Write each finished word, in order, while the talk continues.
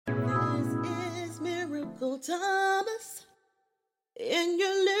Uncle Thomas, and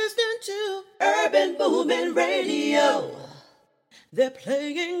you're listening to Urban Movement Radio. They're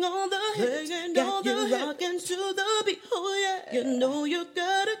playing all the hits, got you rocking to the beat. Oh yeah, you know you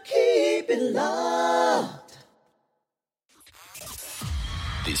gotta keep it locked.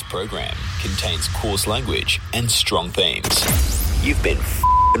 This program contains coarse language and strong themes. You've been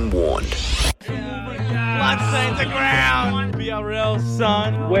warned. Blood stains the ground. BRL,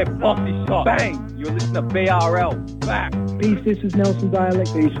 son. We're Posse Shot. Bang! You're listening to BRL. Back. Peace, this is Nelson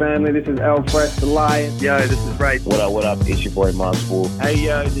Dialect. Peace, family. This is El Fresh, the Lion. Yo, this is Ray. What up? It's your boy, Mars Wolf. Hey,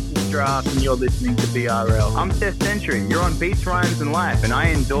 yo, this is Strath, and you're listening to BRL. I'm Seth Century. You're on Beats, Rhymes, and Life, and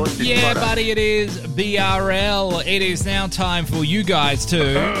I endorse this product. Buddy, it is BRL. It is now time for you guys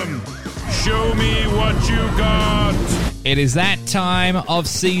to... show me what you got. It is that time of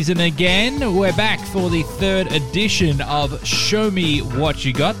season again. We're back for the third edition of Show Me What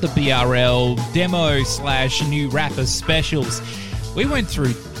You Got, the BRL demo/new rapper specials. We went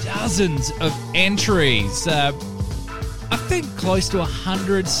through dozens of entries. I think close to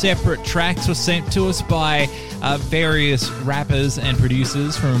 100 separate tracks were sent to us by various rappers and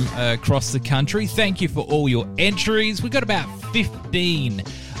producers from across the country. Thank you for all your entries. We got about 15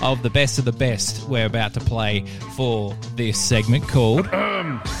 of the best we're about to play for this segment called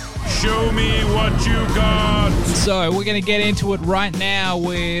Show Me What You Got. So we're going to get into it right now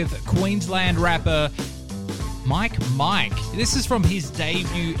with Queensland rapper Mike. This is from his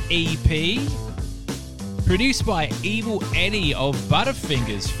debut EP, produced by Evil Eddie of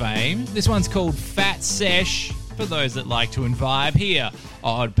Butterfingers fame. This one's called Fat Sesh, for those that like to imbibe here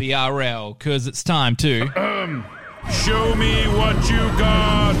on BRL, because it's time to... show me what you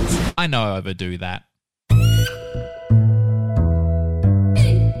got. I know I overdo that.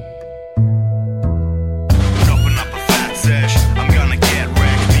 Dropping up a fat sesh, I'm gonna get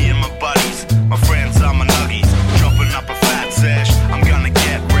wrecked. Me and my buddies, my friends are my nuggies. Dropping up a fat sesh, I'm gonna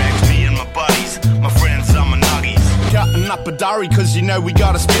get wrecked. Me and my buddies, my friends are my nuggies. Cutting up a durry, cause you know we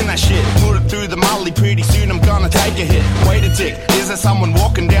gotta spin that shit. Put it through the molly, pretty soon I'm gonna take a hit. Wait a tick, is there someone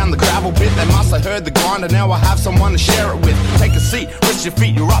walking down the gravel pit? They must have heard the grinder, now I have someone to share it with. Take a seat, rest your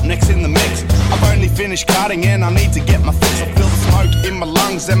feet, you're up next in the mix. I've only finished cutting and I need to get my fix. I feel the smoke in my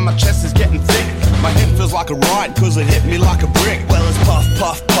lungs and my chest is getting thick. My head feels like a riot cause it hit me like a brick. Well, it's puff,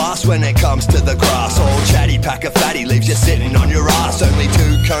 puff, pass when it comes to the grass. All chatty, pack a fatty, leaves you sitting on your ass. Only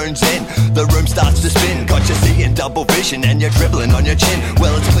 2 cones in, the room starts to spin. Got you seeing double vision and you're dribbling on your chin.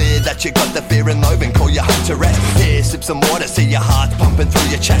 Well, it's clear that you got the fear and loathing, call your home to rest. Here, sip some water, see your heart pumping through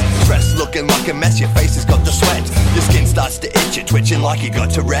your chest. Stress looking like a mess, your face has got the sweat. Your skin starts to itch, you're twitching like you got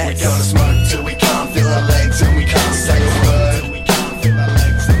to rest. We gonna smoke till we can't feel our legs and we can't say a word.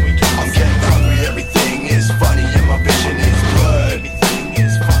 I'm getting hungry, everything is funny and my vision is blurred.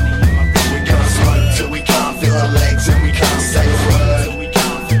 We're gonna smoke till we can't feel our legs and we can't say a word.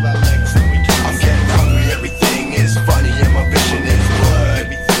 I'm getting hungry, everything is funny and my vision is blurred.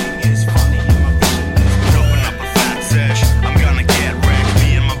 Dropping up a fat sesh, I'm gonna get wrecked.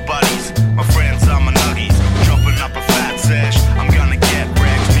 Me and my buddies, my friends are my nuggies. Dropping up a fat sesh, I'm gonna get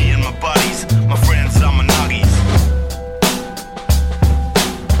wrecked. Me and my buddies, my friends are my nuggies.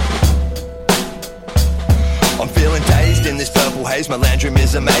 I'm feeling dazed in this purple haze, my landroom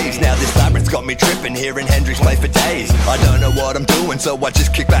is a maze. Now this labyrinth's got me tripping, hearing Hendrix play for days. I don't know what I'm doing, so I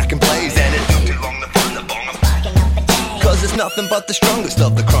just kick back and blaze. And it took too long to find the bong, I'm backing up a day. Cause it's nothing but the strongest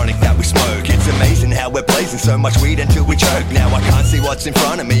of the chronic that we smoke. It's amazing how we're blazing so much weed until we choke. Now I can't see what's in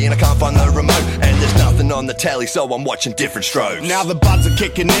front of me and I can't find the remote. And there's nothing on the telly, so I'm watching different strokes. Now the buds are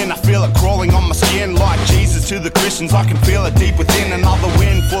kicking in, I feel it crawling on my skin. Like Jesus to the Christians, I can feel it deep within. Another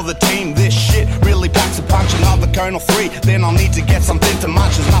win for the team, this shit really packs a punch. Another cone or 3, then I'll need to get something to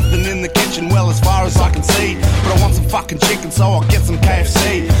munch. There's nothing in the kitchen, well as far as I can see. But I want some fucking chicken, so I'll get some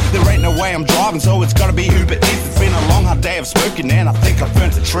KFC. There ain't no way I'm driving, so it's gotta be Uber Eats. It's been a long hard day of smoking and I think I've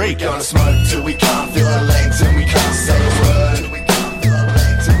burnt a tree. We're gonna smoke till we can't feel our legs and we can't say a word.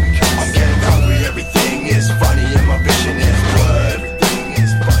 I'm getting hungry, everything is funny and my vision is blurred.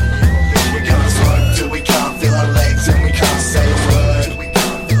 We're gonna smoke till we can't feel our legs and we can't say a word.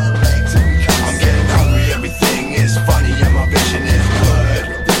 I'm getting hungry, everything is funny and my vision is blurred.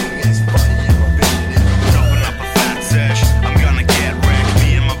 Dropping up a fat sesh, I'm gonna get wrecked.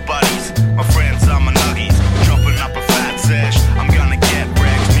 Me and my buddies, my friends are my nuggies. Dropping up a fat sesh, I'm gonna get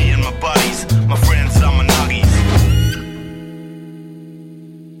wrecked. Me and my buddies, my friends are my nuggies.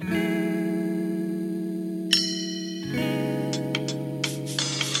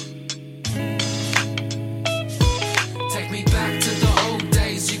 Take me back to the old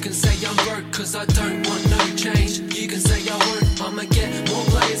days. You can say I'm broke cause I don't want no change. You can say I won't, I'ma get more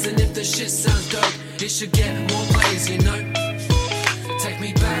plays. And if the the shit sounds dope, it should get more plays, you know. Take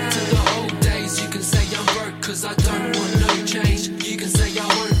me back to the old days. You can say I'm broke cause I don't want no change. You can say I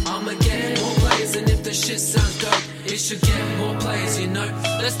won't, I'ma get more plays. And if the shit sounds dope, it should get more plays, you know.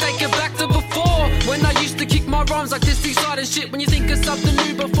 Let's take it back to before, when I used to kick my rhymes like this, exciting shit. When you think of something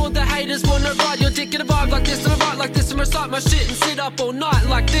new before the haters wanna ride your dick in a vibe like this, and I write like this and recite my shit and sit up all night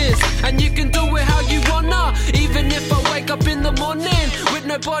like this. And you can do it how you wanna, even if I wake up in the morning with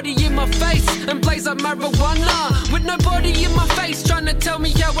nobody in my face and blaze up marijuana. With nobody in my face trying to tell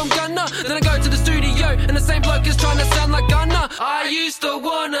me how I'm gonna. Then I go to the studio and the same bloke is trying to sound like Gunna. I used to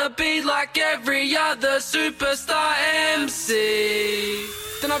wanna be like every other superstar MC.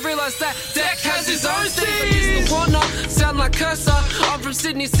 Then I realised that Deck has his own thing. I used to wanna sound like Cursor. I'm from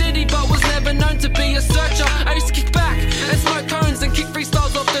Sydney City but was never known to be a searcher. I used to kick back and smoke cones and kick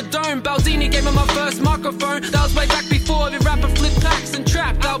freestyles off the dome. Baldini gave me my first microphone. That was way back before every rapper flipped packs and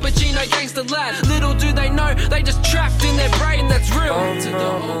trapped. Al Pacino, gangster lad. Little do they know, they just trapped in their brain, that's real. Back to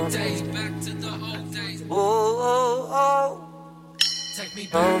the old days, back to the old days. Oh, oh, oh. Take me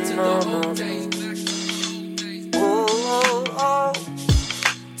back to the old days, back to the old days. Oh, oh, oh.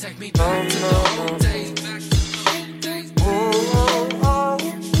 Take me back to the old days, back to the old days. Oh, oh, oh.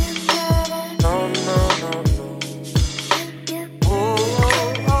 No, no, no, no. Oh,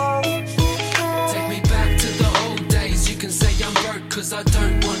 oh, oh. Take me back to the old days. You can say I'm broke cause I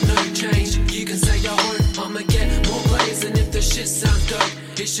don't want no change. You can say I won't, I'ma get more plays. And if the shit sounds dope,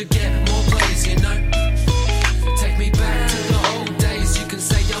 it should get more plays, you know. Take me back to the old days. You can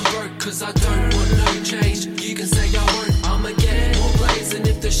say I'm broke cause I don't want no change. You can say I won't, I'ma get more plays. And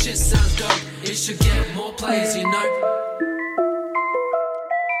if the shit sounds dope, it should get more plays, you know.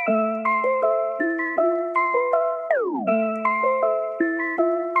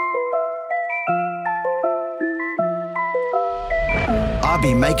 I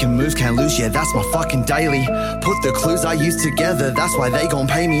be making moves, can't lose, yeah, that's my fucking daily. Put the clues I use together, that's why they gon'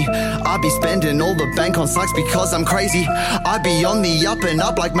 pay me. I be spending all the bank on slugs because I'm crazy. I be on the up and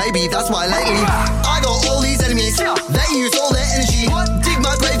up like maybe that's why lately. I got all these enemies, they use all their energy. Dig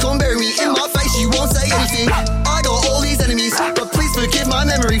my grave, come bury me in my face, you won't say anything. I got all these enemies, but please forgive my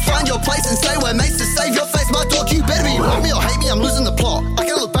memory. Find your place and stay where mates to save your face. My dog, you better be. Love me or hate me, I'm losing the plot. I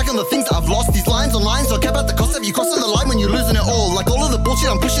can't look back on the things that I've lost. These lines on lines, don't care about the cost. Have you crossing the line when you're losing it all? Like all of the bullshit,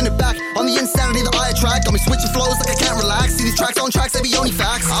 I'm pushing it back. On the insanity that I attract, got me switching flows like I can't relax. See these tracks on tracks, they be only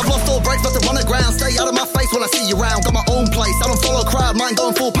facts. I've lost all breaks, but they're on the ground. Stay out of my face when I see you round. Got my own place, I don't follow crowd. Mine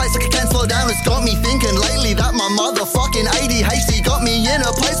going full pace like I can't slow down. It's got me thinking lately that my motherfucking ADHD got me in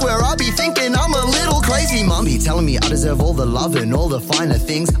a place where I be thinking I'm a little crazy. Mum be telling me I deserve all the love and all the finer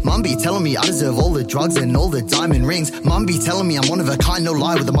things. Mum be telling me I deserve all the drugs and all the diamond rings. Mum be telling me I'm one of a kind, no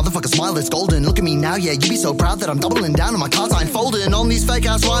lie, with a motherfucker smile that's golden. Look at me now, yeah, you be so proud that I'm doubling down on my cards I ain't folding. On these fake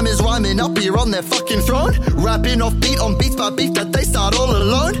ass rhymers rhyming up here on their fucking throne. Rapping off beat on beats by beat that they start all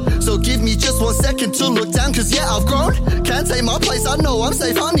alone. So give me just 1 second to look down, cause yeah, I've grown. Can't take my place, I know I'm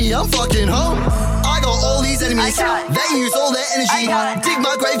safe, honey, I'm fucking home. I got all these enemies, they use all their energy. Dig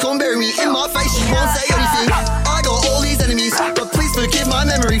my grave, come bury me in my face, you won't say anything. I got all these enemies, but please forgive my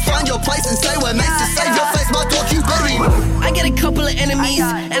memory. Find your place and stay where mates to save your face. My dog, you better be. I got a couple of enemies,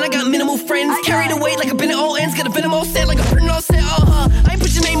 and I got minimal friends. Carried away like a bin at all ends, got a venom all set like a print all set. I ain't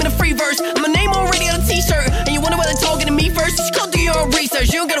put your name in a free verse. I'm a name already on a t-shirt, and you wonder why they're talking to me first. You should go do your own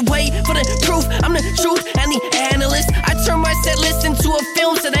research. You don't gotta wait for the proof. I'm the truth and the analyst. I turn my set list into a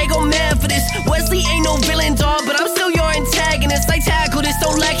film, so they go mad for this. Wesley ain't no villain, dog, but I'm still your antagonist. I tackle this,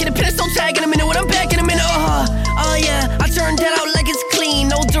 don't lack it. The pin is so tag in a minute when I'm back in a minute. Oh yeah, I turn that out like it's clean.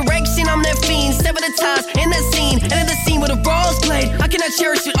 No direction, I'm that fiend. Step at a time in that scene, and in the scene with a rose blade. I cannot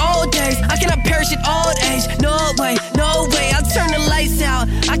cherish it all days. I cannot perish it all days. No way, no way. I turn the lights out.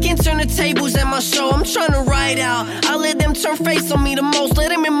 I can't turn the tables at my show. I'm trying to ride out. I let them turn face on me the most. Let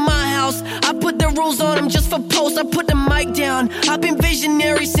them in my house. I put the rules on them just for posts. I put the mic down. I've been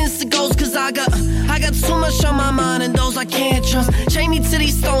visionary since the ghost, cause I got too much on my mind and those I can't trust. Chain me to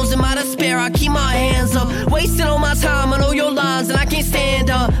these stones in my despair. I keep my hands up. Wasting all my time on all your lines and I can't stand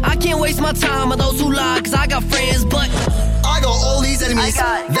up. I can't waste my time on those who lie, cause I got friends, but I got all these enemies,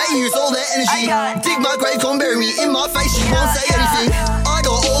 they use all their energy. Dig my grave, come bury me in my face, you won't say anything. I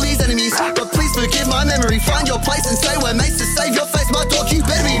got all these enemies, but please forgive my memory. Find your place and stay where mates to save your face. My dog, you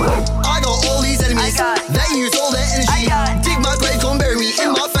better be. I got all these enemies, they use all their energy. Dig my grave, come bury me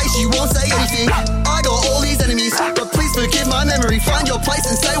in my face, you won't say anything. I got all these enemies, but please forgive my memory. Find your place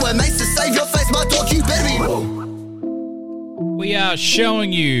and stay where mates to save your face. My dog, you better be. We are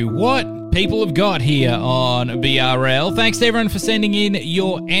showing you what people have got here on BRL. Thanks to everyone for sending in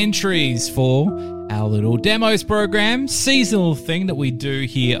your entries for our little demos program, seasonal thing that we do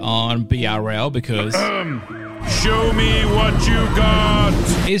here on BRL because show me what you got.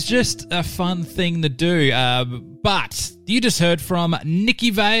 It's just a fun thing to do. But you just heard from Nikki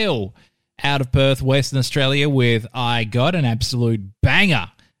Vale out of Perth, Western Australia with I Got, an absolute banger.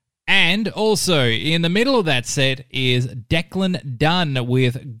 And also in the middle of that set is Declan Dunn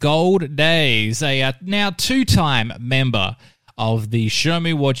with Gold Days, a now two-time member of the Show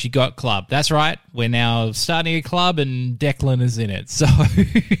Me What You Got Club. That's right, we're now starting a club and Declan is in it. So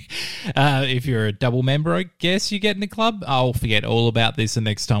if you're a double member, I guess you get in the club. I'll forget all about this the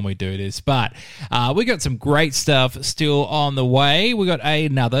next time we do this. But we got some great stuff still on the way. We got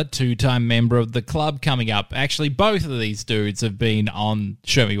another two-time member of the club coming up. Actually, both of these dudes have been on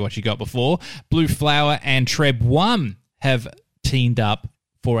Show Me What You Got before. Blue Flower and Treb One have teamed up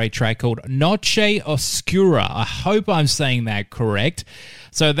for a track called Noche Oscura. I hope I'm saying that correct.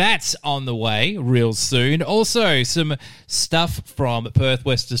 So that's on the way real soon. Also, some stuff from Perth,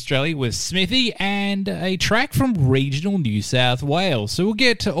 West Australia with Smithy and a track from regional New South Wales. So we'll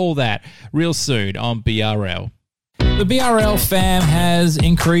get to all that real soon on BRL. The BRL fam has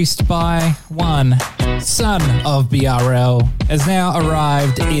increased by one. Son of BRL has now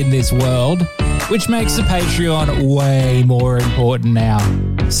arrived in this world, which makes the Patreon way more important now.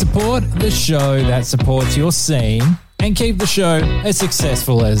 Support the show that supports your scene and keep the show as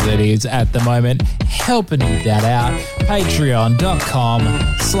successful as it is at the moment. Helping that out.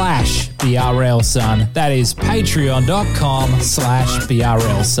 Patreon.com/BRLson. That is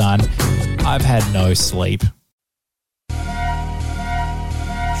patreon.com/BRLson. I've had no sleep.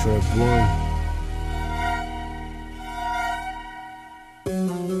 Trip One.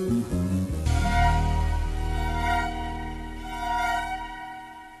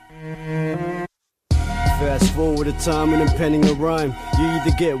 Fast forward a time and I'm penning a rhyme. You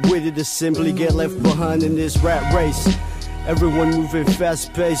either get with it or simply get left behind in this rat race. Everyone moving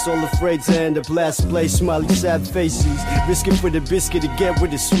fast paced, all afraid to end up last place. Smiling sad faces, risking for the biscuit to get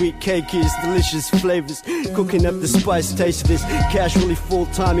with the sweet cake is. Delicious flavors, cooking up the spice taste of this. Casually full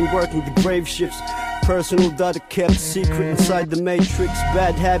timing, working the grave shifts. Personal data kept secret inside the matrix.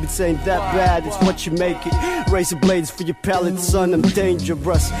 Bad habits ain't that bad, it's what you make it. Razor blades for your palate, son, I'm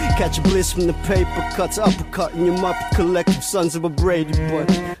dangerous. Catch a bliss from the paper cuts, uppercut in your muppet collective sons of a Brady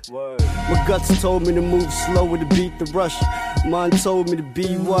Bunch. My guts told me to move slower to beat the rush. Mine told me to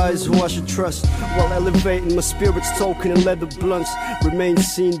be wise, who I should trust. While elevating my spirits, token and leather blunts. Remain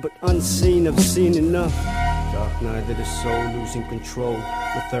seen but unseen, I've seen enough. Dark night of the soul, losing control.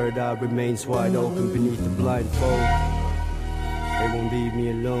 My third eye remains wide open beneath the blindfold. They won't leave me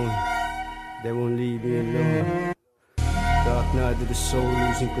alone. They won't leave me alone. Dark night of the soul,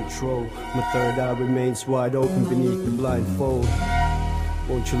 losing control. My third eye remains wide open beneath the blindfold.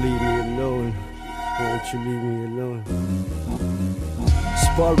 Won't you leave me alone? Won't you leave me alone?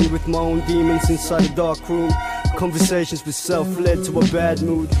 Sparring with my own demons inside a dark room. Conversations with self led to a bad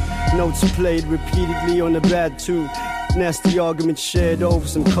mood. Notes played repeatedly on a bad tune. Nasty arguments shared over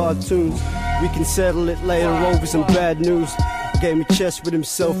some cartoons. We can settle it later over some bad news. Gave me chest with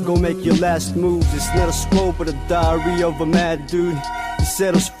himself, go make your last moves. It's not a scroll but a diary of a mad dude. He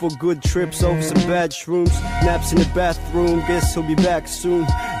settles for good trips over some bad shrooms. Naps in the bathroom, guess he'll be back soon.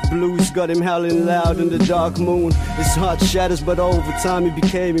 Blues got him howling loud in the dark moon. His heart shatters, but over time he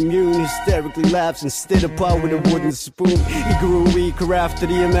became immune. Hysterically laughs instead of pot with a wooden spoon. He grew weaker after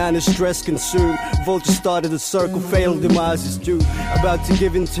the amount of stress consumed. Vulture started a circle, fatal demise is due. About to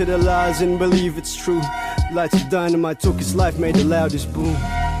give in to the lies and believe it's true. Lights of dynamite took his life, made the loudest boom.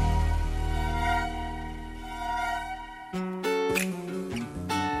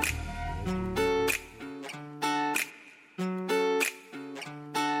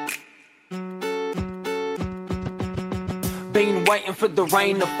 Been waiting for the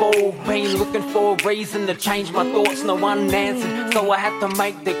rain to fall. Been looking for a reason to change my thoughts, no one answered. So I had to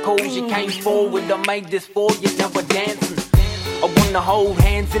make the calls. You came forward, I made this for you, now we're dancing. I wanna hold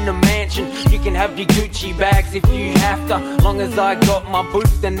hands in the mansion. You can have your Gucci bags if you have to. Long as I got my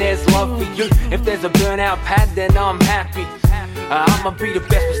boots, then there's love for you. If there's a burnout pad, then I'm happy. I'ma be the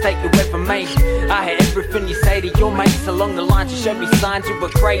best mistake you ever made. I had everything you say to your mates. Along the lines you showed me signs you were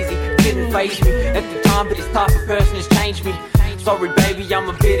crazy. Didn't faze me at the time, but this type of person has changed me. Sorry baby, I'm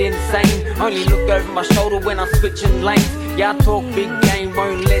a bit insane. Only look over my shoulder when I'm switching lanes. Yeah, I talk big game,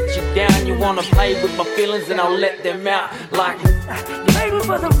 won't let you down. You wanna play with my feelings and I'll let them out. Like waiting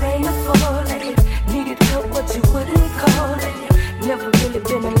for the rain to fall, and you needed help but you wouldn't call, and you never really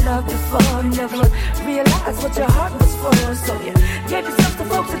been in love before. Never realized what your heart was for. So you gave yourself to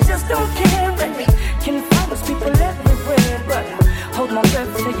folks that just don't care, and you can find those people everywhere. But hold my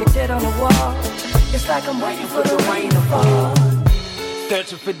breath till you're dead on the wall. It's like I'm waiting for the rain to fall.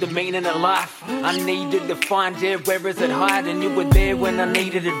 Searching for the meaning of life. I needed to find it, where is it hiding? You were there when I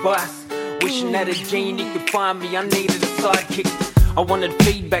needed advice. Wishing that a genie could find me, I needed a sidekick. I wanted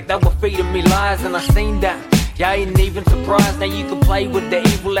feedback, they were feeding me lies, and I seen that. Yeah, I ain't even surprised, now you can play with the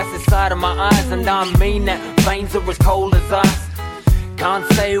evil that's inside of my eyes. And I mean that, veins are as cold as ice. Can't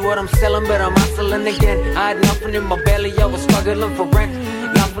say what I'm selling, but I'm hustling again. I had nothing in my belly, I was struggling for rent.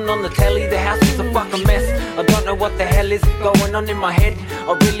 Nothing on the telly, the house was a fucking mess. I don't know what the hell is going on in my head.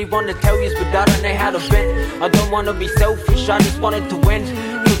 I really want to tell you, but I don't know how to vent. I don't want to be selfish, I just want it to end.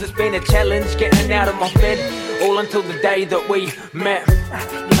 Cause it's been a challenge getting out of my bed. All until the day that we met.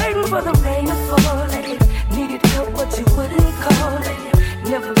 Waiting for the rain to fall, and you needed help, but you wouldn't call. And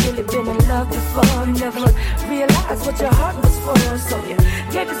you never really been in love before. Never realized what your heart was for. So you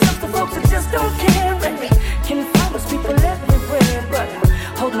gave yourself to folks that just don't care. And you can find those people everywhere, but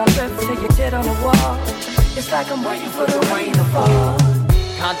hold my breath till you're dead on the wall. It's like I'm waiting for the rain to fall.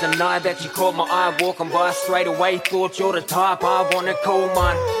 Can't deny that you caught my eye walking by straight away. Thought you're the type I wanna call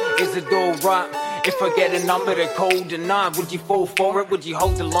mine. Is it alright if I get a number to call tonight? Would you fall for it? Would you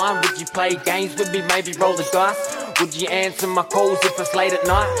hold the line? Would you play games with me? Maybe roll the dice? Would you answer my calls if it's late at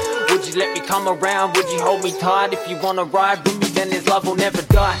night? Would you let me come around? Would you hold me tight? If you wanna ride with me, then this love will never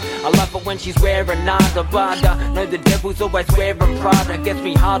die. I love her when she's wearing nada bada. Know the devil's always wearing Prada. Gets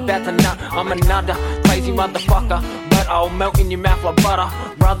me hard, about to nut. I'm another crazy motherfucker, but I'll melt in your mouth like butter.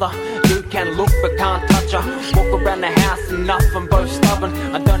 Brother, you can look but can't touch her. Walk around the house enough and both stubborn.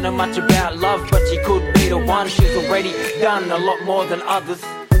 I don't know much about love, but she could be the one. She's already done a lot more than others.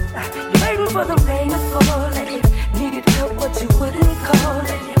 Waiting for the rain to fall, and you needed help, but you wouldn't call.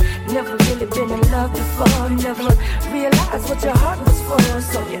 And you never really been in love before. Never realized what your heart was for.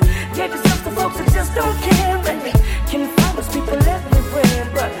 So you gave yourself to folks that just don't care. And you can find those people everywhere,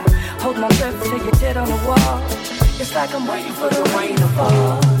 but hold my breath till you're dead on the wall. It's like I'm waiting for the rain to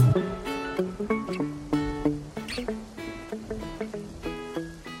fall.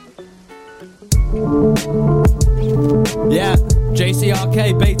 Yeah,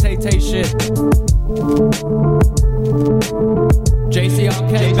 JCRK, BTT shit.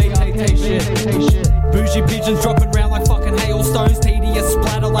 JCRK, BTT shit. Bougie pigeons dropping round like fucking hailstones. Tedious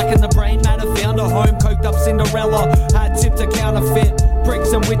splatter like in the brain matter. Found a home, coked up Cinderella. Had tipped a counterfeit.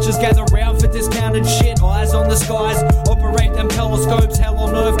 Bricks and witches gather round for discounted shit. Eyes on the skies, operate them telescopes. Hell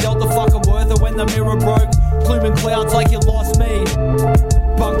on earth, dealt the fucking worth of when the mirror broke. Pluming clouds like you lost me.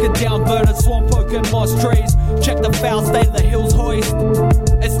 Bunker down, burning swamp oak and moss trees. Check the foul state of the hills hoist.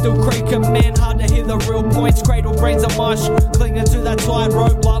 It's still creaking, man, hard to hear the real points. Cradle brains are mush, clinging to that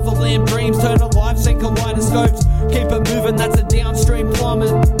tightrope. Lava lamp dreams turn alive, sink kaleidoscopes. Keep it moving, that's a downstream plummet.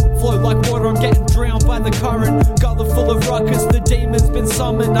 Flow like water, I'm getting drowned by the current. Gullet full of ruckus, the demon's been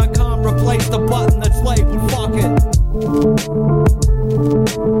summoned. I can't replace the button that's labeled fuck it.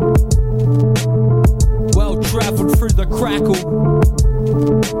 Well travelled through the crackle.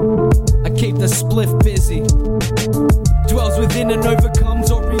 I keep the spliff busy. Dwells within and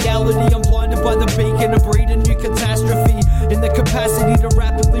overcomes all reality. I'm blinded by the beacon of breed a new catastrophe. In the capacity to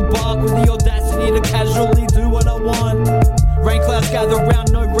rapidly bark with the audacity to casually do what I want. Rain clouds gather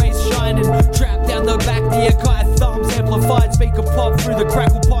round, no rays shining. Trapped down the back, the Akai thumbs amplified. Speaker pop through the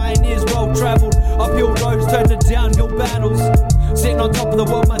crackle, pioneers well travelled. Uphill roads turn to downhill battles. Sitting on top of the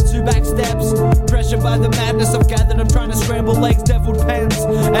world, my two back steps. Pressured by the madness, I've gathered, I'm trying to scramble legs, deviled pens.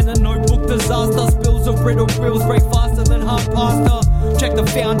 And a notebook disaster, spills of brittle grills break faster than hard pasta. Check the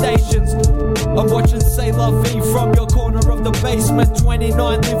foundations. I'm watching Say La Vie from your corner of the basement.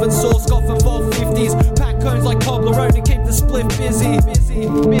 29 living source, coffin for 50s. Pack cones like Toblerone to keep the split busy. Busy,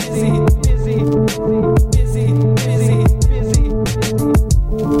 busy, busy, busy, busy, busy,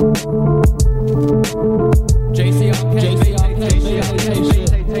 JCRK, busy,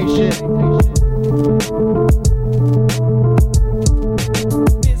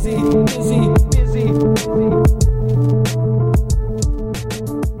 busy, busy.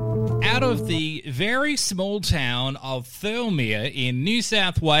 Out of the very small town of Thirlmere in New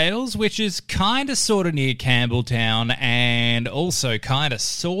South Wales, which is kind of sort of near Campbelltown and also kind of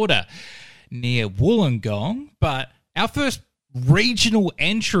sort of near Wollongong, but our first regional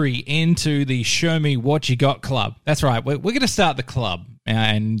entry into the Show Me What You Got club. That's right, we're going to start the club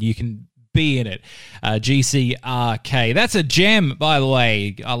and you can be in it. GCRK. That's a gem, by the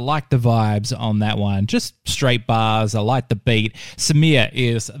way. I like the vibes on that one. Just straight bars. I like the beat. Samir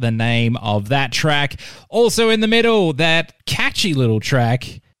is the name of that track. Also in the middle, that catchy little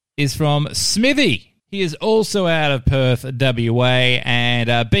track is from Smithy. He is also out of Perth, WA,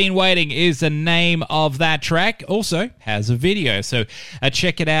 and Been Waiting is the name of that track. Also has a video, so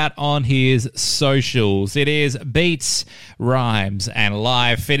check it out on his socials. It is Beats, Rhymes, and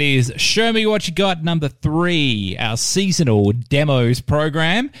Life. It is Show Me What You Got, number 3, our seasonal demos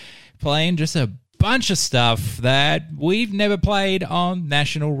program, playing just a bunch of stuff that we've never played on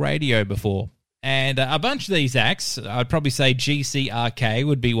national radio before. And a bunch of these acts, I'd probably say GCRK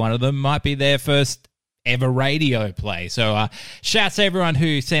would be one of them, might be their first ever radio play. So shouts to everyone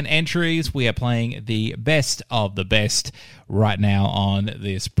who sent entries. We are playing the best of the best right now on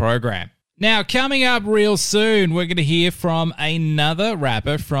this program. Now, coming up real soon, we're going to hear from another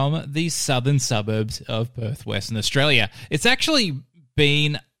rapper from the southern suburbs of Perth, Western Australia. It's actually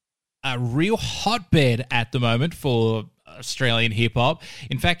been a real hotbed at the moment for Australian hip-hop.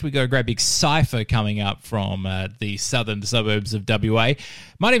 In fact, we got a great big cypher coming up from the southern suburbs of WA.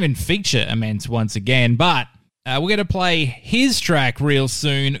 Might even feature Immense once again, but we're going to play his track real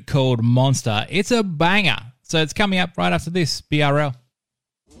soon called Monster. It's a banger. So it's coming up right after this, BRL.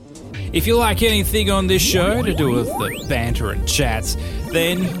 If you like anything on this show to do with the banter and chats,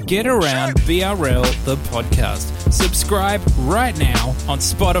 then get around BRL the podcast. Subscribe right now on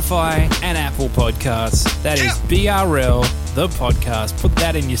Spotify and Apple Podcasts. That is BRL the podcast. Put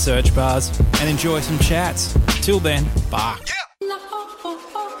that in your search bars and enjoy some chats. Till then, bye.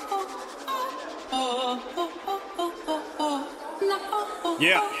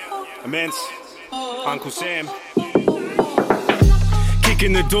 Yeah, Immense, Uncle Sam.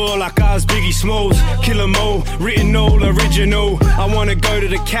 In the door like I was Biggie Smalls. Killer Mo, written all original. I wanna go to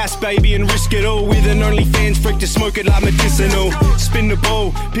the cast, baby, and risk it all. With an OnlyFans freak to smoke it like medicinal. Spin the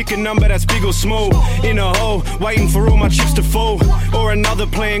ball, pick a number that's big or small. In a hole, waiting for all my chips to fall. Or another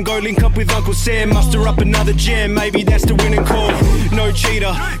plan, go link up with Uncle Sam. Muster up another jam, maybe that's the winning call. No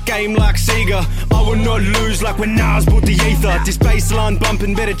cheater, game like Sega. I will not lose like when Nas bought the ether. This baseline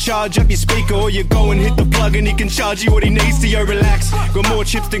bumping, better charge up your speaker. Or you go and hit the plug and he can charge you what he needs to, yo, relax. Got more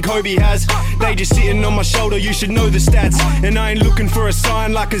chips than Kobe has. They just sitting on my shoulder, you should know the stats. And I ain't looking for a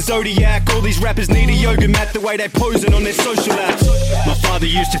sign like a zodiac. All these rappers need a yoga mat the way they posing on their social apps. My father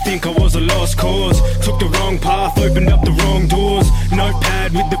used to think I was a lost cause. Took the wrong path, opened up the wrong doors.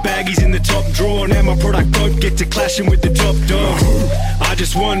 Notepad with the baggies in the top drawer. Now my product don't get to clashing with the top dog. I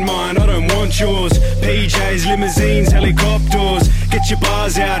just want mine, I don't want yours. PJs, limousines, helicopters. Get your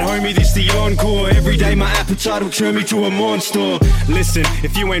bars out, homie, this the encore. Every day my appetite will turn me to a monster. Listen,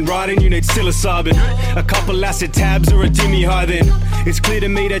 if you ain't riding, you need psilocybin. A couple acid tabs or a dimmy high then. It's clear to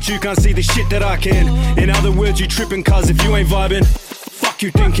me that you can't see the shit that I can. In other words, you tripping cuz if you ain't vibing, fuck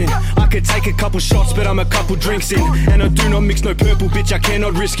you thinking. I could take a couple shots, but I'm a couple drinks in. And I do not mix no purple, bitch, I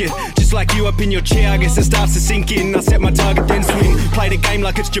cannot risk it. Just like you up in your chair, I guess it starts to sink in. I set my target, then swing. Play the game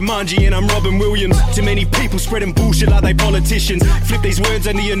like it's Jumanji and I'm Robin Williams. Too many people spreading bullshit like they politicians. Flip these words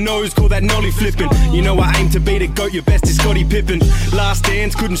under your nose, call that nollie flipping. You know I aim to be the GOAT, your best is Scottie Pippen. Last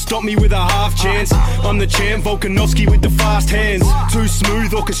dance, couldn't stop me with a half chance. I'm the champ, Volkanovski with the fast hands. Too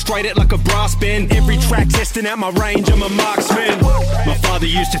smooth, orchestrate it like a brass band. Every track testing out my range, I'm a marksman. My father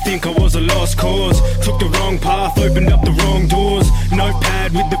used to think I was a lost cause. Took the wrong path, opened up the wrong doors.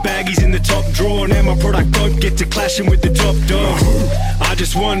 Notepad with the baggies in the top drawer. Now my product don't get to clashing with the top dog. I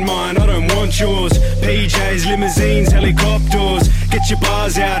just want mine, I don't want yours. PJs, limousines, helicopters. Get your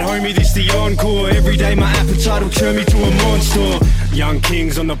bars out, homie, this the encore. Every day my appetite will turn me to a monster. Young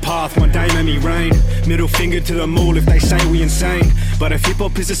kings on the path, one day made me rain. Middle finger to them all if they say we insane. But if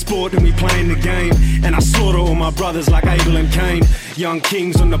hip-hop is a sport, then we playing the game. And I slaughter all my brothers like Abel and Cain. Young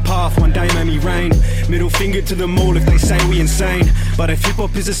kings on the path, one day made me rain. Middle finger to them all if they say we insane. But if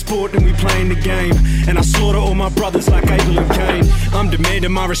hip-hop is a sport, then we playing the game. And I slaughter all my brothers like Abel and Cain. I'm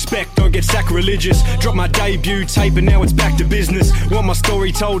demanding my respect, don't get sacrilegious. Drop my debut tape and now it's back to business. Want my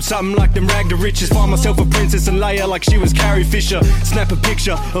story told, something like them rag to riches. Find myself a princess and Leia like she was Carrie Fisher. Snap a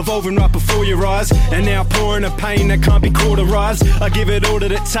picture, evolving right before your eyes. And now pouring a pain that can't be cauterized. I give it all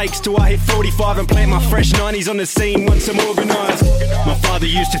that it takes till I hit 45 and plant my fresh 90s on the scene once I'm organized. My father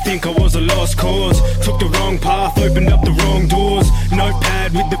used to think I was a lost cause. Took the wrong path, opened up the wrong doors.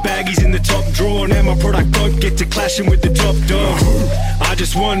 Notepad with the baggies in the top drawer. Now my product don't get to clashing with the top dog. I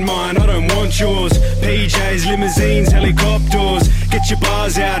just want mine, I don't want yours. PJs, limousines, helicopters. Get your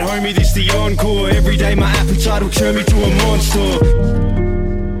bars out, homie, this the encore. Every day my appetite will turn me to a monster.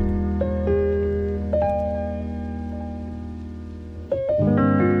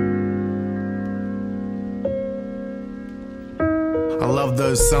 I love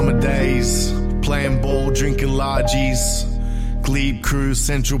those summer days, playing ball, drinking largies. Glebe crew,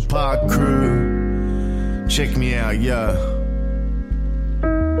 Central Park crew. Check me out, yeah.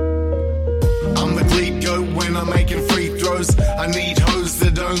 I'm the Glebe when I'm making free throws. I need hoes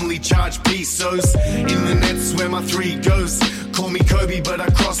that only charge pesos. In the net's where my three goes. Call me Kobe, but I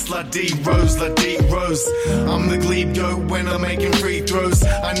cross La D Rose, La D Rose. I'm the glebe goat when I'm making free throws.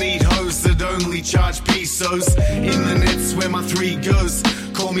 I need hoes that only charge pesos. In the net's where my three goes.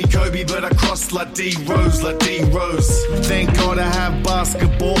 Call me Kobe, but I cross La D Rose, La D Rose. Thank God I have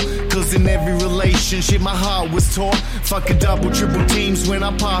basketball, cause in every relationship my heart was taught. Fuck a double, triple teams when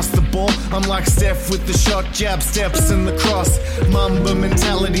I pass the ball. I'm like Steph with the shot, jab, steps and the cross. Mamba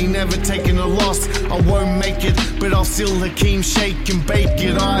mentality, never taking a loss. I won't make it, but I'll still Hakeem, shake and bake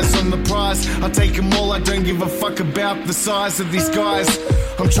it. Eyes on the prize, I take them all, I don't give a fuck about the size of these guys.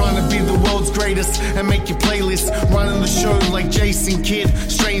 I'm trying to be the world's greatest and make your playlist. Running the show like Jason Kidd.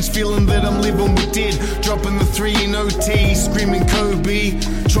 Strange feeling that I'm living with did. Dropping the 3 in OT, screaming Kobe.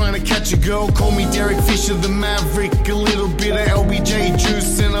 Trying to catch a girl, call me Derek Fisher the Maverick. A little bit of LBJ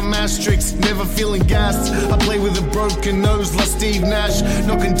juice and I'm asterisk. Never feeling gassed, I play with a broken nose like Steve Nash.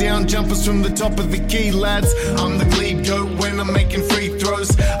 Knocking down jumpers from the top of the key, lads. I'm the glebe goat when I'm making free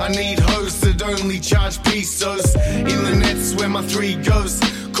throws. I need hoes that only charge pesos. In the net's where my three goes.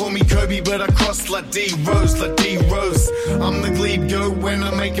 Call me Kobe, but I cross La D Rose, La D Rose. I'm the glebe goat when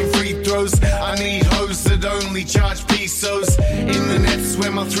I'm making free throws. I need hoes that only charge pesos. In the net's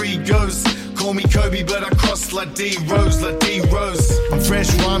where my three goes. Call me Kobe, but I cross La D Rose, La D Rose. I'm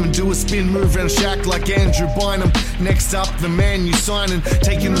fresh rhyming, do a spin move round Shaq like Andrew Bynum. Next up, the man you signing,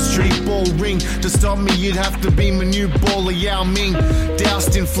 taking the street ball ring. To stop me, you'd have to be my new baller, Yao Ming.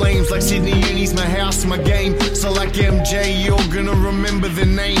 Doused in flames like Sydney Uni's my house, my game. So like MJ, you're gonna remember the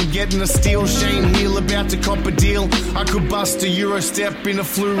name. Getting a steal, Shane Heal about to cop a deal. I could bust a Euro step in a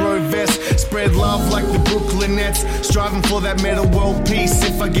fluoro vest. Spread love like the Brooklyn Nets. Striving for that meta world peace.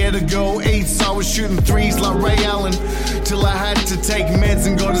 If I get a go, eats. I was shooting threes like Ray Allen. Till I had to take meds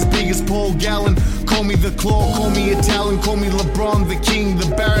and got as big as Paul Gallen. Call me the Claw, call me Italian, call me LeBron, the King,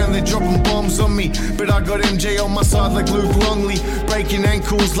 the Baron. They're dropping bombs on me, but I got MJ on my side like Luke Longley. Breaking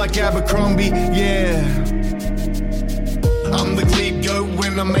ankles like Abercrombie, yeah. I'm the glebe goat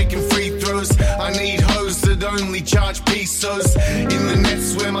when I'm making free throws. I need hoes that only charge pesos. In the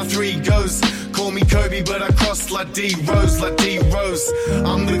net's where my three goes. Call me Kobe, but I cross La D Rose, La D Rose.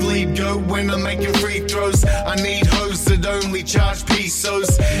 I'm the glebe goat when I'm making free throws. I need hoes that only charge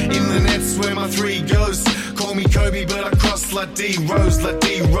pesos. In the net's where my three goes. Call me Kobe, but I cross La D Rose, La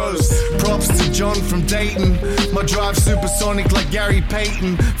D Rose. Props to John from Dayton. My drive supersonic like Gary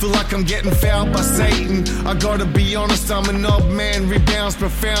Payton. Feel like I'm getting fouled by Satan. I gotta be honest, I'm a knob man. Rebounds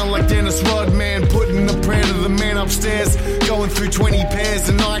profound like Dennis Rodman. Putting a prayer to the man upstairs. Going through 20 pairs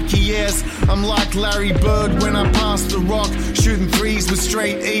of Nike Airs. I'm like Larry Bird when I pass the rock. Shooting threes with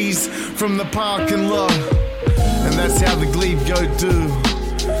straight E's from the parking lot. And that's how the glebe goat do.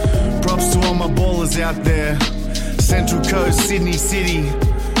 Props to all my ballers out there. Central Coast, Sydney City,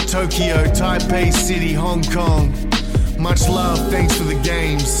 Tokyo, Taipei City, Hong Kong. Much love, thanks for the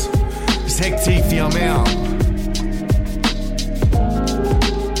games. It's Heck Teefy, I'm out.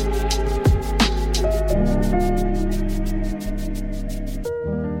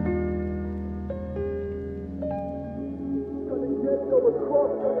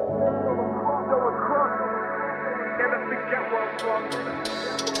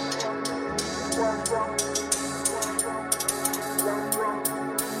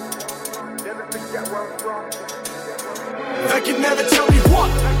 They can never tell me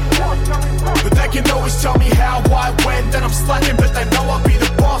what, but they can always tell me how, why, when. That I'm slacking, but they know I'll be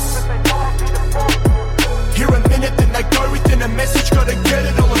the boss. Here a minute, then they go within a message. Gotta get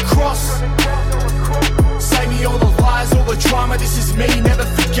it all across. Say me all the lies, all the drama. This is me, never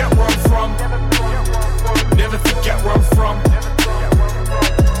forget where I'm from. Never forget where I'm from.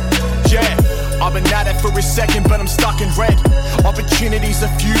 Yeah, I've been at it for a second, but I'm stuck in red. Opportunities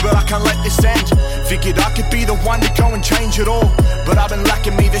are few, but I can't let this end. Figured I could be the one to go and change it all, but I've been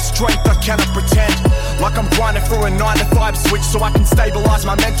lacking me the strength, I cannot pretend. Like I'm grinding for a 9 to 5 switch, so I can stabilize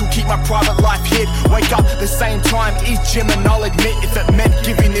my mental, keep my private life hid. Wake up the same time, eat gym, and I'll admit if it meant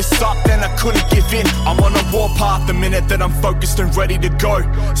giving this up, then I couldn't give in. I'm on a warpath the minute that I'm focused and ready to go.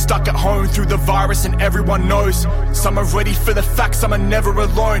 Stuck at home through the virus and everyone knows. Some are ready for the facts, some are never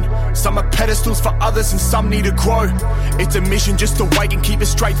alone. Some are pedestals for others and some need to grow. It's a mission just to wait and keep a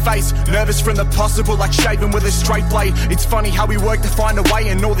straight face. Nervous from the possible, like shaving with a straight blade. It's funny how we work to find a way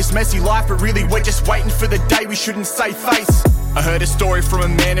in all this messy life, but really we're just waiting for the day we shouldn't save face. I heard a story from a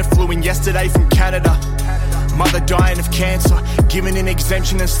man who flew in yesterday from Canada. Mother dying of cancer, given an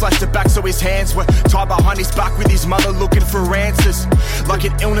exemption and slashed it back so his hands were tied behind his back with his mother looking for answers. Like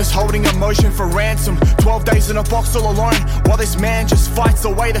an illness holding emotion for ransom. 12 days in a box all alone, while this man just fights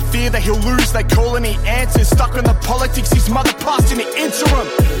away the fear that he'll lose. They calling me answers, stuck in the politics his mother passed in the interim.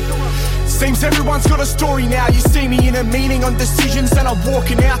 Seems everyone's got a story now. You see me in a meeting on decisions, and I'm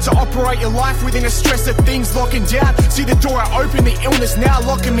walking out to operate your life within a stress of things locking down. See the door I open, the illness now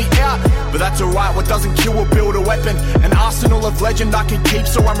locking me out. But that's alright, what doesn't kill will build a weapon. An arsenal of legend I can keep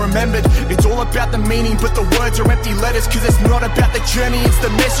so I'm remembered. It's all about the meaning, but the words are empty letters. Cause it's not about the journey, it's the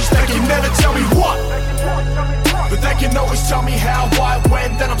message. They can never tell me what, but they can always tell me how, why,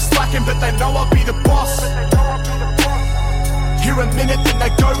 when. Then I'm slacking, but they know I'll be the boss. Here a minute, then they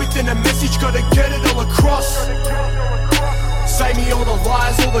go within a message, gotta get it all across. Save me all the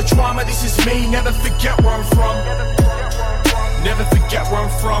lies, all the drama, this is me, never forget where I'm from. Never forget where I'm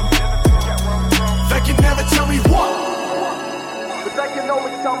from. They can never tell me what, but they can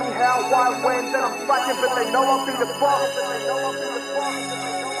always tell me how, why, when. Then I'm slacking, but they know I'll be the boss.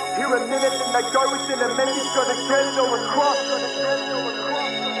 Here a minute, then they go within a message, gotta get it all across.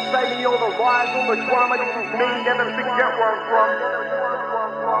 Save me all the lies, all the drama, this is me, never forget where I'm from.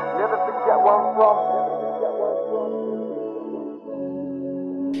 Never forget where I'm from.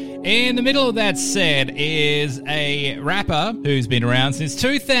 In the middle of that set is a rapper who's been around since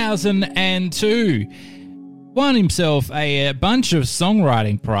 2002. Won himself a bunch of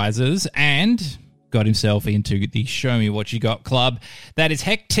songwriting prizes and got himself into the Show Me What You Got club. That is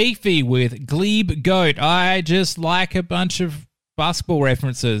Hek Tifi with Glebe Goat. I just like a bunch of basketball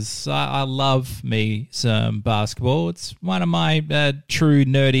references. I love me some basketball. It's one of my true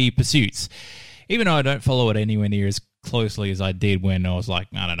nerdy pursuits. Even though I don't follow it anywhere near as closely as I did when I was like,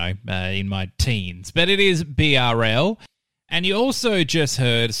 I don't know, in my teens. But it is BRL. And you also just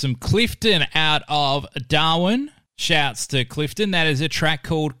heard some Clifton out of Darwin. Shouts to Clifton. That is a track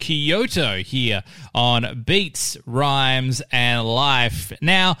called Kyoto here on Beats, Rhymes and Life.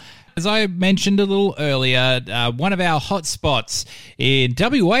 Now, as I mentioned a little earlier, one of our hotspots in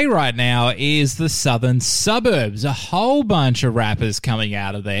WA right now is the southern suburbs. A whole bunch of rappers coming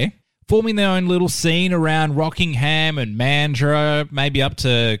out of there, forming their own little scene around Rockingham and Mandurah, maybe up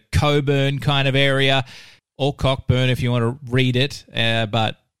to Coburn kind of area, or Cockburn if you want to read it,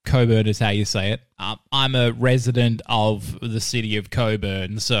 but Coburn is how you say it. I'm a resident of the city of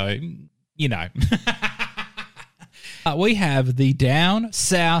Coburn, so, you know. We have the Down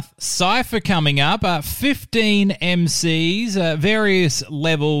South Cypher coming up. 15 MCs, various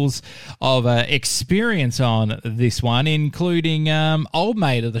levels of experience on this one, including old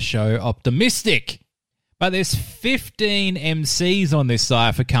mate of the show, Optimistic. But there's 15 MCs on this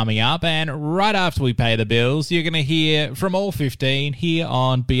cypher coming up, and right after we pay the bills, you're going to hear from all 15 here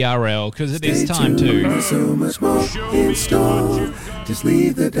on BRL, because it is time to... So much more in store. Just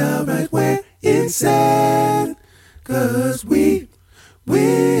leave the dial right where it's at. 'Cause we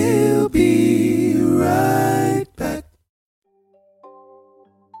will be right back.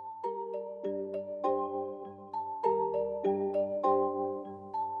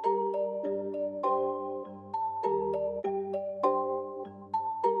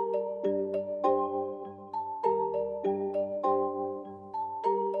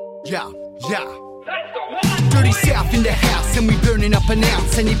 Yeah. Dirty South in the house, and we burning up an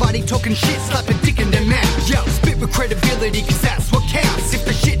ounce. Anybody talking shit, slap a dick in their mouth. Yo, spit with credibility, cause that's what counts. If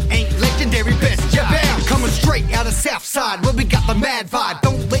the shit ain't legendary, best you bound. Coming straight out of Southside, where we got the mad vibe.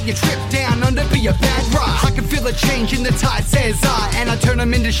 Don't let your trip down under, be a bad ride. I can feel a change in the tide, says I, and I turn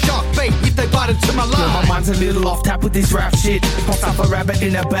them into shark bait if they bite into my line. Yeah, my mind's a little off tap with this rap shit. Popped up a rabbit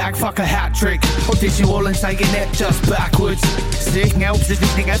in a bag, fuck a hat trick. Or did you all and saying it just backwards? Sick helps if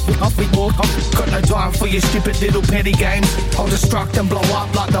anything has been off with more. Got no time for your stupid little petty games. I'll destruct and blow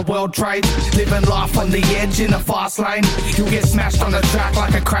up like the world trade. Living life on the edge in a fast lane. You'll get smashed on the track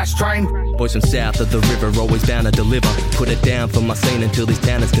like a crash train. Boys from south of the river, always bound to deliver. Put it down for my scene until this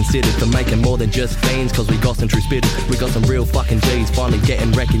town is considered for making more than just fiends. Cause we got some true spitters, we got some real fucking G's, finally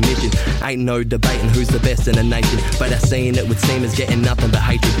getting recognition. Ain't no debating who's the best in the nation, but our scene it would seem is getting nothing but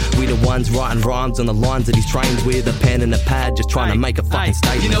hatred. We the ones writing rhymes on the lines of these trains with a pen and a pad, just trying to make a fucking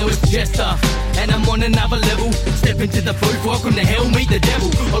statement. You know it's Jester, and I'm on another level. Step into the booth, welcome to hell, meet the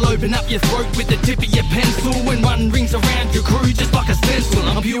devil. I'll open up your throat with the tip of your pencil and run rings around your crew just like a stencil.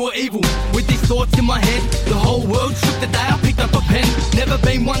 I'm pure evil, with these thoughts in my head. The whole world shook the day I picked up a pen. Never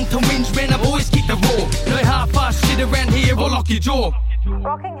been one to whinge, man, I've always kicked the raw. No half-assed shit around here, I'll lock your jaw.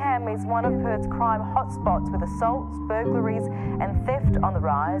 Rockingham is one of Perth's crime hotspots with assaults, burglaries and theft on the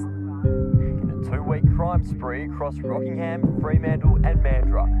rise. In a 2-week crime spree across Rockingham, Fremantle and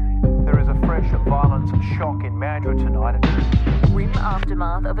Mandurah, there is a fresh crash of violence and shock in Mandurah tonight. Grim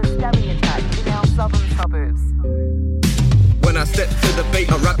aftermath of a stabbing attack in our southern suburbs. When I step to the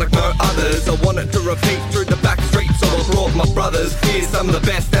beat, I rap like no others. I want it to repeat through the back streets, so I brought my brothers. Here's some of the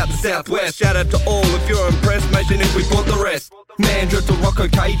best out the southwest. Shout out to all, if you're impressed, mention if we brought the rest. Mandurah to Rocco,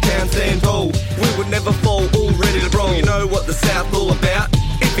 K-Town, stand tall. We would never fall, all ready to roll. You know what the South all about?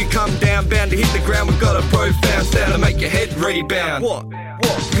 If you come down, bound to hit the ground, we've got a profound sound to make your head rebound. What?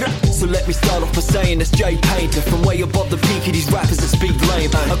 So let me start off by saying it's Jay Painter. From way above the peak of these rappers that speak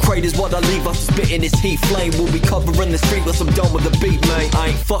lame. A crater's what I leave after spitting this heat flame. We'll be covering the street once I'm done with the beat, mate. I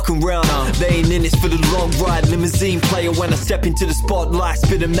ain't fucking round, they ain't in this for the long ride. Limousine player when I step into the spotlight.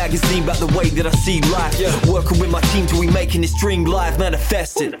 Spit a magazine about the way that I see life. Working with my team till we making this dream live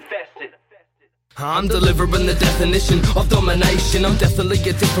manifested. I'm delivering the definition of domination. I'm definitely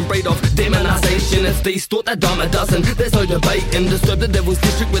a different breed of demonization. It's these thought that dime a dozen. There's no debating. Disturb the devil's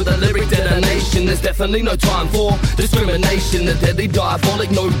district with a lyric detonation. There's definitely no time for discrimination. The deadly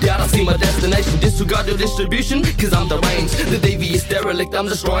diabolic, no doubt I see my destination. Disregard your distribution, cause I'm deranged. The devious derelict, I'm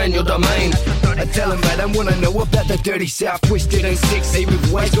destroying your domain. I tell them I don't wanna know about the dirty South. Twisted and sick, see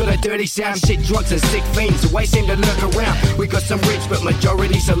we've always got a dirty sound. Shit, drugs and sick fiends always seem to lurk around. We got some rich, but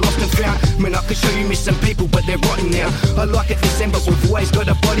majorities are lost and found. Man, I can show you missing people, but they're rotten now. I like it December, we've always got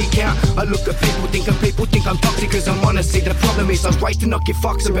a body count. I look at people think I'm toxic, cause I'm honest. See, the problem is I was raised to knock your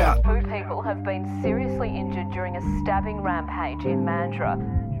fucks about. 2 people have been seriously injured during a stabbing rampage in Mandurah.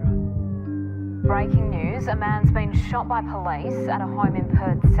 Breaking news, a man's been shot by police at a home in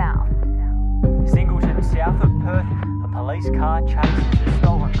Perth South. Singleton, south of Perth, a police car chases a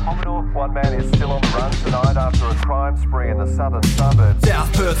stolen Commodore. One man is still on the run tonight after a crime spree in the southern suburbs.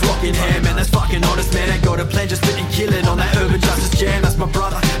 South Perth, Rockingham, man, that's fucking honest, man. Ain't got a plan, just spit and kill it on that urban justice jam. That's my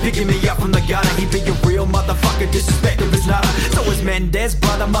brother, picking me up from the gutter. He be a real motherfucker, disrespect of his nutter. So is Mendez,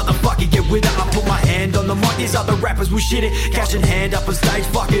 brother, motherfucker, get with it. I put my hand on the mic, these other rappers will shit it. Cash in hand up on stage,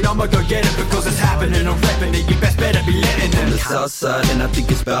 fuck it, I'ma go get it. Because it's happening, I'm repping it, you best better be letting them. On the south side, and I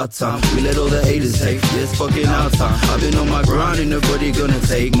think it's about time. We let all the haters hate, it's fucking our time. I've been on my grind, ain't nobody gonna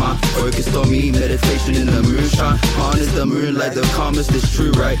take my focus on me, meditation in the moonshine. Harness the moonlight, the calmest is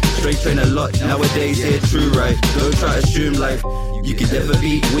true, right? Straight train a lot, nowadays, yeah, true, right? Don't try to assume like you can never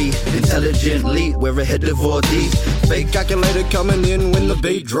beat we intelligently, we're ahead of all these. Fake calculator coming in when the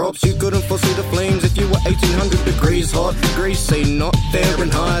beat drops. You couldn't foresee the flames if you were 1800 degrees hot. Degrees say not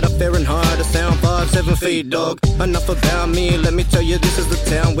Fahrenheit, a sound 5-7 feet, dog. Enough about me, let me tell you, this is the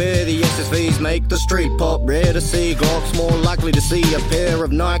town where the SSVs make the street pop. Rare to see Glocks, more likely to see a pair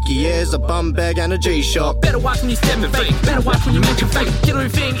of Nike Airs, a bum bag and a G-Shock. Better watch when you step and fake, better watch when you mention fake. Kill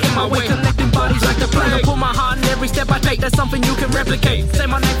everything in my way, connecting bodies like the plague. I put my heart in every step I take, that's something you can replicate. Say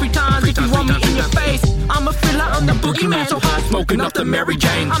my name 3 times if you want me in your face. I'm a filler on the boogeyman, so hard smoking up the Mary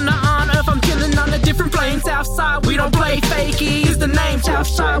Jane. I'm not on earth, I'm killing on a different plane. Southside, we don't play fakey, is the name.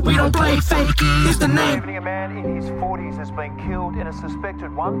 Southside, we don't play fakey, is the name. A man in his 40s has been killed in a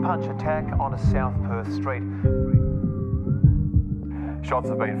suspected one-punch attack on a South Perth street. Shots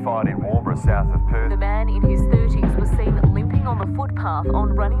have been fired in Warnbro, south of Perth. The man in his 30s was seen limping on the footpath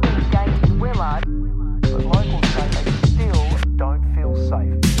on Runnymede Gate in Willard. But locals say they still don't feel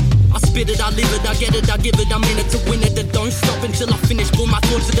safe. I spit it, I live it, I get it, I give it, I'm in it to win it. That don't stop until I finish. All my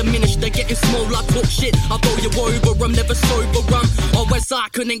thoughts are diminished, they're getting small, I talk shit. I blow you over, I'm never sober, I'm always I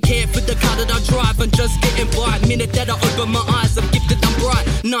couldn't care for the car that I drive. I'm just getting by, minute that I open my eyes, I'm gifted, I'm bright,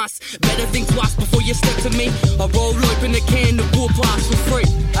 nice. Better think twice before you step to me. I roll open a can of war pass for free.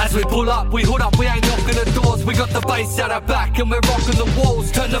 As we pull up, we hood up, we ain't knocking the doors. We got the bass out our back and we're rocking the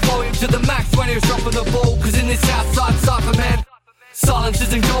walls. Turn the volume to the max when he's dropping the ball. Cause in this outside cypher, man, silence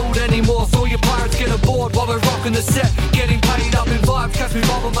isn't gold anymore, so your pirates get aboard while we're rocking the set. Getting paid up in vibes, catch me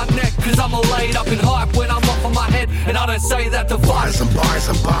bob on my neck. Cause I'm all laid up in hype when I'm off on my head. And I don't say that to bars and bars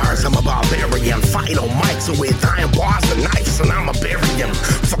and bars, I'm a barbarian. Fight on mics with iron bars and knives, and I'ma bury them.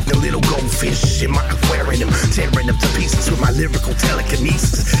 Fucking little goldfish in my aquarium, tearing them to pieces with my lyrical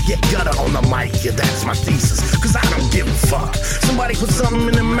telekinesis. Yeah, gutter on the mic, yeah, that's my thesis. Cause I don't give a fuck. Somebody put something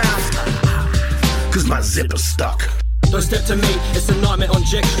in their mouth, cause my zipper's stuck. Don't step to me, it's a nightmare on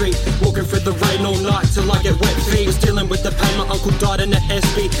Jack Street. Walking through the rain all night till I get wet feet. Was dealing with the pain, my uncle died in the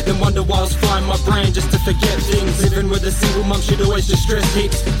SB. Then wonder why I was frying my brain just to forget things. Living with a single mum, she'd always just stress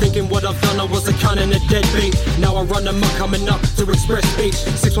heaps. Thinking what I've done, I was a cunt and a deadbeat. Now I run amok, coming up to express speech.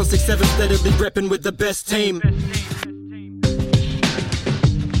 6167 steadily repping with the best team.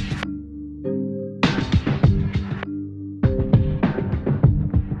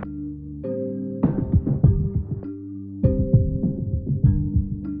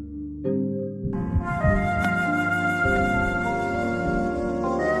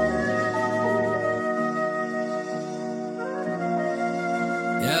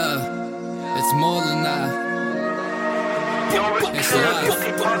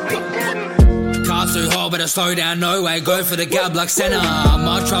 Car's too hot, but I slow down, no way. Go for the gab like Senna.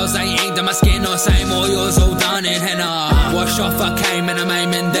 My trials ain't inked on my skin, or same. All yours all done in henna. Wash off, I came and I'm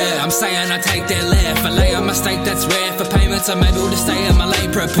aiming there. I'm saying I take that left. I lay a mistake that's rare. For payments, I'm able to stay in my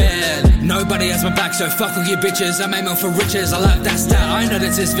lane prepared. Nobody has my back, so fuck all you bitches. I'm aiming for riches, I like that stat. I know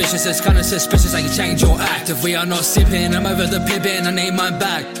that it's vicious, it's kinda suspicious. I can change your act. If we are not sipping, I'm over the pippin', I need my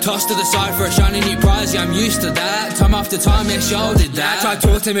back. Tossed to the side for a shiny new prize, yeah, I'm used to that. Time after time, yes, y'all did that. Try to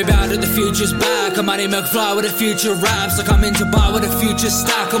talk to me about it, the future's back. I'm Money McFly with a future raps. Like I'm into bar with a future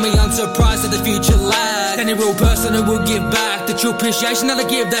stack. Call me unsurprised at the future lag. Any real person who will give back the true appreciation that I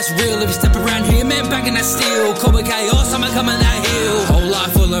give, that's real. If you step around here, man, banging that steel. Call me chaos, I'm coming that hill. Whole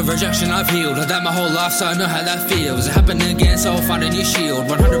life full of rejection, I've healed. I've that my whole life, so I know how that feels. It happened again, so I'll find a new shield.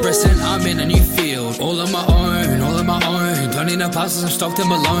 100% I'm in a new field. All on my own, all on my own. Don't need no passes, I'm stoked in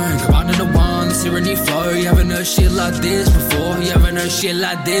Malone. Combining the one, let's hear a new flow. You haven't heard shit like this before. You haven't heard shit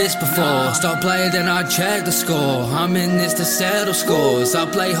like this before. Stop playing, then I check the score. I'm in this to settle scores. I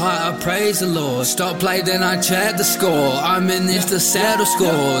play high, I praise the Lord. Stop play, then I check the score. I'm in this to settle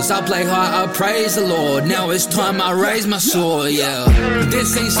scores. I play high, I praise the Lord. Now it's time I raise my sword, yeah.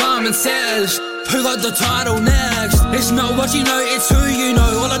 This ain't Simon Says. Who got the title next? It's not what you know, it's who you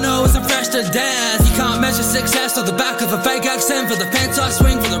know. All I know is I'm fresh to death. You can't measure success on the back of a fake accent. For the fence I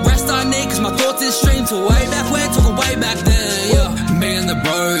swing, for the rest I need. Cause my thoughts is streamed to way back when, talking way back then, yeah. Me and the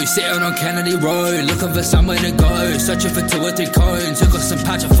bro, sitting on Kennedy Road, looking for somewhere to go, searching for 2 or 3 coins. Took us some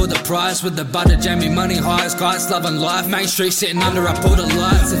patcher for the price, with the butter Jamie money highs, guys loving life. Main Street sitting under up all the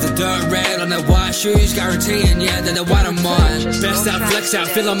lights, of the dirt red on their white shoes, guaranteeing, yeah, that they're white on mine. Best out, flex out,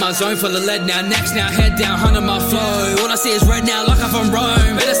 fill on my zone full of lead now. Next now, head down, 100 my flow. All I see is red now, like I'm from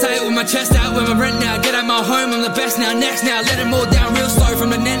Rome. Better say it with my chest out, with my rent now. Get out my home, I'm the best now. Next now, let them all down real slow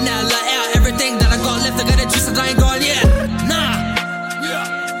from the net now. Let out everything that I got left, I got it twisted, I ain't gone yet. Nah.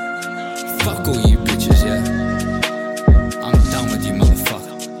 Fuck all you bitches, yeah. I'm done with you,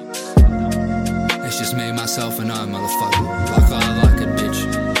 motherfucker. It's just me, myself, and I, motherfucker. Like I like it, bitch.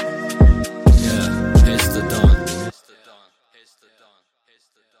 Yeah, it's the dawn.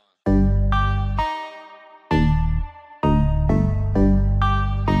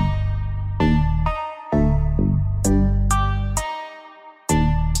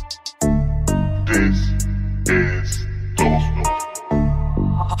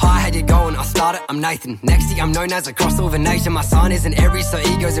 I'm Nathan. Next year I'm known as a crossover nation. My sign isn't Aries, so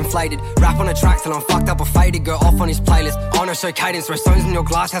ego's inflated. Rap on a track till I'm fucked up or faded. Go off on his playlist. On a show cadence, throw stones in your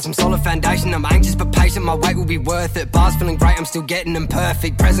glass, have some solid foundation. I'm anxious but patient, my weight will be worth it. Bars feeling great, I'm still getting them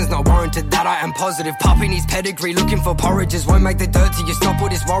perfect. Presence not warranted, that I am positive. Popping his pedigree, looking for porridges. Won't make the dirt till you stop all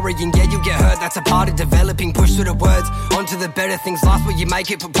this worrying. Yeah, you get hurt, that's a part of developing. Push through the words, onto the better things. Last where you make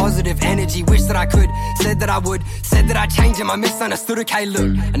it, put positive energy. Wish that I could, said that I would, said that I'd change him. I misunderstood, okay,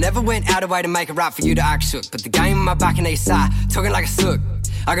 look. I never went out of way to make a rap for you to act shook. But the game in my back and they side, talking like a sook.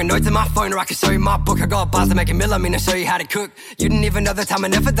 I got notes in my phone or I can show you my book. I got bars to make a meal, I mean to show you how to cook. You didn't even know the time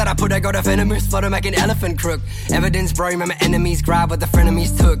and effort that I put. I got a venomous flow to make an elephant crook. Evidence bro, remember enemies grab what the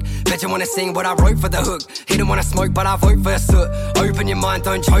frenemies took. Bet you wanna sing what I wrote for the hook. He didn't wanna smoke but I vote for a soot. Open your mind,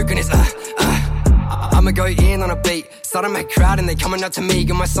 don't choke on his I'ma go in on a beat, start to make crowd and they coming up to me.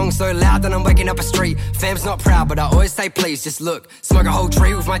 Got my song so loud that I'm waking up a street. Fam's not proud but I always say please, just look. Smoke a whole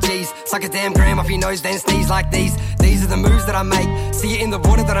tree with my G's, suck a damn gram off your nose then sneeze like these. These are the moves that I make, see it in the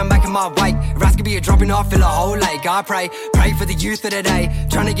water that I'm making my wake. Ras could be a dropping off, fill a whole lake. I pray for the youth of today,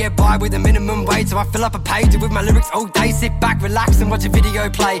 trying to get by with a minimum wage. So I fill up a page with my lyrics all day. Sit back, relax and watch a video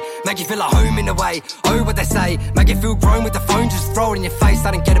play. Make you feel at home in a way, oh what they say. Make you feel grown with the phone, just throw it in your face.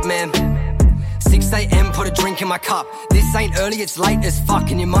 I don't get it man. 6 a.m, put a drink in my cup. This ain't early, it's late as fuck.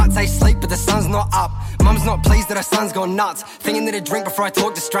 And you might say sleep, but the sun's not up. Mum's not pleased that her son's gone nuts. Thinking that I drink before I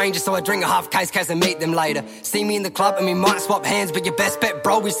talk to strangers, so I drink a half case I meet them later. See me in the club and we might swap hands, but your best bet,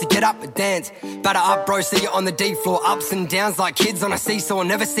 bro, is to get up and dance. Batter up, bro, see you on the D floor. Ups and downs like kids on a seesaw.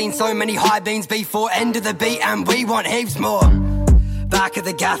 Never seen so many high beams before. End of the beat and we want heaps more. Back at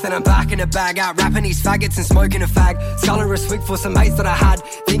the gaff and I'm back in a bag, out rapping these faggots and smoking a fag. Sculling a swig for some mates that I had,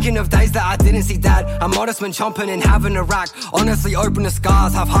 thinking of days that I didn't see dad. I'm modest when chomping and having a rack. Honestly open the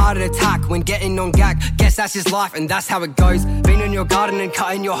scars, have heart attack when getting on gag. Guess that's his life and that's how it goes. Been in your garden and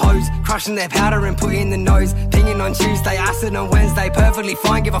cutting your hose, crushing their powder and putting in the nose. Pinging on Tuesday, acid on Wednesday. Perfectly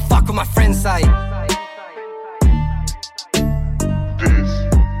fine, give a fuck what my friends say.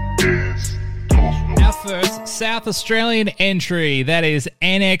 Our first South Australian entry, that is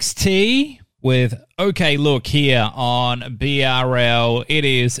NXT with OK Look here on BRL. It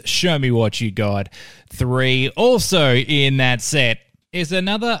is Show Me What You Got 3. Also in that set, is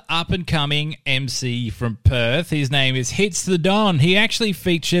another up-and-coming MC from Perth. His name is Hits the Don. He actually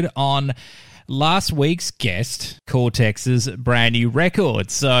featured on last week's guest, Cortex's brand new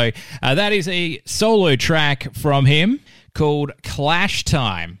record. So that is a solo track from him called Clash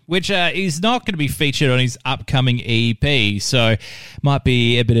Time, which is not going to be featured on his upcoming EP. So might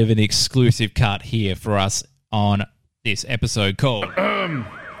be a bit of an exclusive cut here for us on this episode called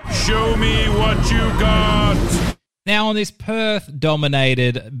Show Me What You Got. Now, on this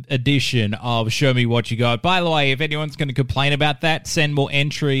Perth-dominated edition of Show Me What You Got, by the way, if anyone's going to complain about that, send more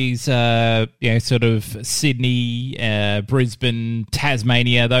entries, sort of Sydney, Brisbane,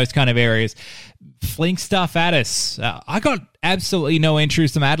 Tasmania, those kind of areas. Fling stuff at us. I got absolutely no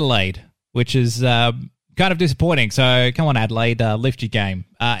entries from Adelaide, which is kind of disappointing. So, come on, Adelaide, lift your game.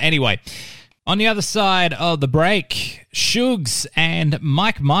 Anyway, on the other side of the break, Shugs and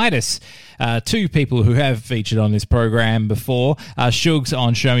Mike Midas, two people who have featured on this program before. Shugs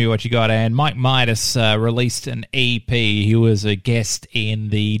on Show Me What You Got, and Mike Midas released an EP. He was a guest in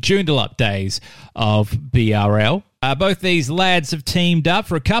the Joondalup days of BRL. Both these lads have teamed up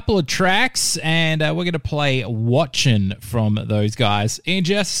for a couple of tracks, and we're going to play Watchin' from those guys in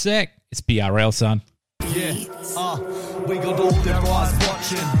just a sec. It's BRL, son. Yeah, we got all their eyes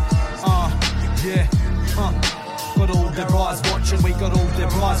watching. Got all their eyes watching, we got all their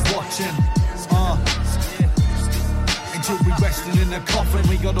eyes watching. Until we resting in the coffin,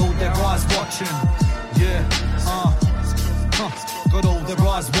 we got all their eyes watching. Yeah, got all their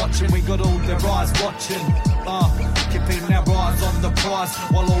eyes watching, we got all their eyes watching. Keeping their eyes on the prize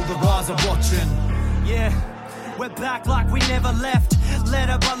while all the eyes are watching. Yeah, we're back like we never left.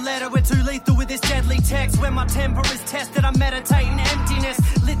 Letter by letter, we're too lethal with this deadly text. When my temper is tested, I meditate in emptiness.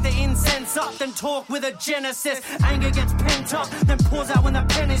 Lit the incense up, then talk with a genesis. Anger gets pent up, then pours out when the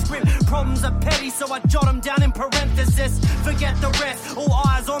pen is gripped. Problems are petty, so I jot them down in parenthesis. Forget the rest, all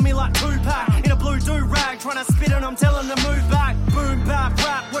eyes on me like Tupac. In a blue do-rag, trying to spit and I'm telling them move back. Boom, bap,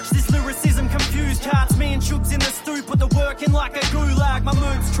 rap, watch this lyricism confuse cats. Me and Shugs in the stew, put the work in like a gulag. My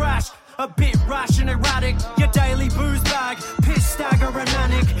mood's trash, a bit rash and erratic. Your daily booze bag, piss, stagger and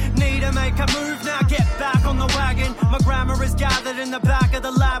manic. Need to make a move now, get back on the wagon. My grammar is gathered in the back of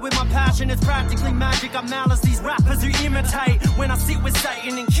the lab with my passion. It's practically magic. I malice these rappers who imitate when I sit with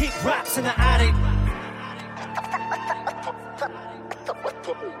Satan and kick raps in the attic.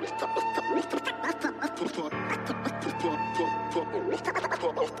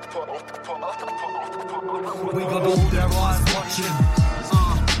 We got all their eyes watching.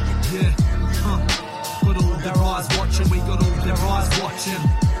 Yeah, got all their eyes watching, we got all their eyes watching.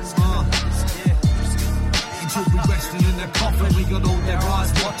 Until we resting in the coffin, we got all their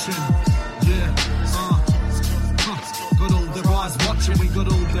eyes watching. Yeah, got all their eyes watching, we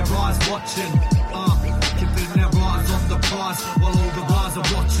got all their eyes watching. Keeping their eyes on the prize while all the eyes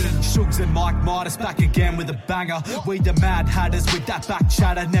are watching. Shugs and Mike Midas back again with a banger. We the mad hatters with that back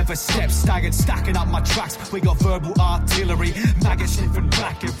chatter, never step staggered, stacking up my tracks. We got verbal artillery, maggot sniffing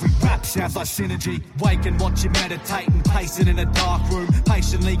back. Every rap sounds like synergy. Wake and watch you meditating, pacing in a dark room.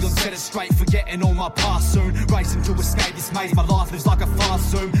 Patiently gonna set it straight, forgetting all my past soon. Racing to escape this maze, my life lives like a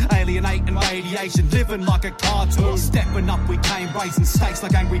fast zoom. Alienating radiation, living like a cartoon. Stepping up we came, raising stakes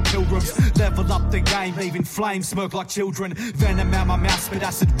like angry pilgrims. Level up the game, leaving flames smoke like children. Venom out my mouth, spit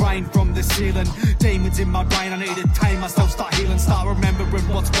acid rain from the ceiling. Demons in my brain, I need to tame myself, start healing, start remembering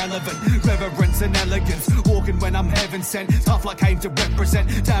what's relevant. Reverence and elegance, walking when I'm heaven sent. Tough like aim to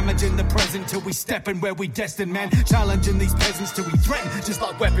represent, damaging the present till we step in where we destined, man. Challenging these peasants till we threaten, just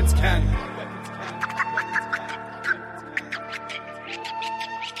like weapons can.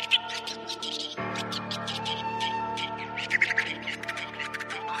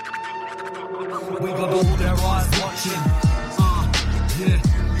 We got all their eyes watching. Yeah,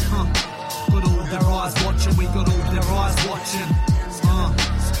 got all their eyes watching. We got all their eyes watching.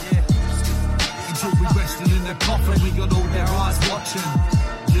 Until we resting in the coffin, we got all their eyes watching.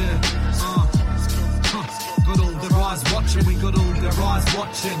 Yeah, got all their eyes watching. We got all their eyes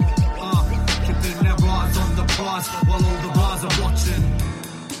watching. Keeping their eyes on the prize while all the eyes are watching.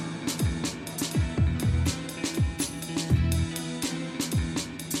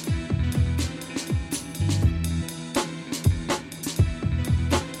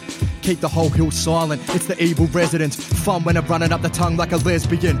 Keep the whole hill silent, it's the evil residents. fun when I'm running up the tongue like a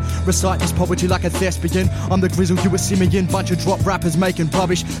lesbian. Recite this poetry like a thespian. I'm the grizzle, you a simian. Bunch of drop rappers making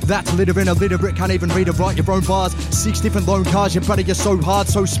rubbish. That's littering, illiterate, can't even read or write your own bars. 6 different loan cars, your brother, you're so hard,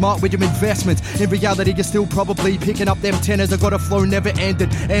 so smart with your investments. In reality, you're still probably picking up them tenors. I got a flow never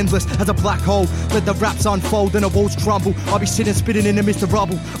ended, endless as a black hole. Let the raps unfold and the walls crumble. I'll be sitting spitting in the midst of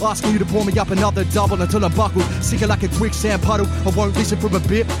rubble, asking you to pour me up another double until I'm buckled. Sicker like a quicksand puddle. I won't listen for a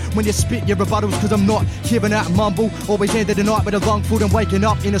bit when you spit your rebuttals, cause I'm not hearing that mumble. Always ended the night with a lung full and waking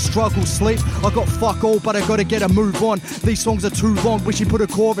up in a struggle sleep. I got fuck all, but I gotta get a move on. These songs are too long, wish you put a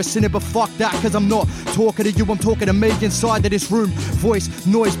chorus in it, but fuck that, cause I'm not talking to you, I'm talking to me inside of this room. Voice,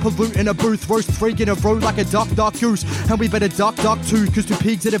 noise, polluting a booth, roast 3 in a row like a duck goose. And we better duck too, cause 2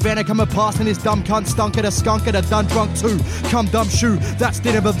 pigs at a van are coming past and this dumb cunt stunk at a skunk at a done drunk too. Come dumb shoe, that's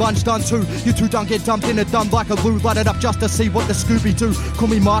dinner but lunch done too. You two don't get dumped in a dumb like a loo. Light it up just to see what the Scooby do. Call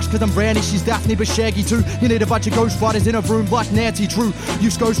me Marsh cause I'm Randy, she's Daphne but Shaggy too. You need a bunch of ghost riders in a room like Nancy Drew.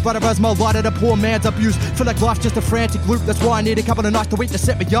 Use ghost rider as my light at a poor man's abuse. Feel like life's just a frantic loop, that's why I need a couple of nights to eat to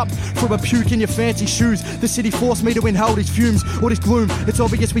set me up. Throw a puke in your fancy shoes. The city forced me to inhale these fumes, all this gloom. It's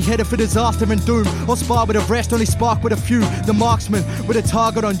obvious we headed for disaster and doom. I'll spar with a rest, only spark with a few. The marksman with a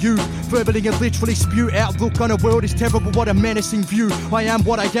target on you. Verbally and literally spew outlook on a world is terrible, what a menacing view. I am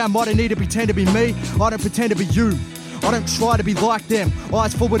what I am, I don't need to pretend to be me. I don't pretend to be you. I don't try to be like them.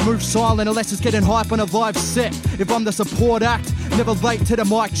 Eyes forward, move silent unless it's getting hype on a live set. If I'm the support act, never late to the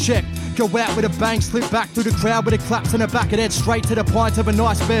mic check. Go out with a bang, slip back through the crowd with a claps in the back of head, straight to the pint of a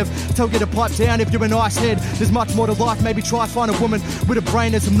nice bev. Tell you to pipe down if you're a nice head. There's much more to life, maybe try find a woman with a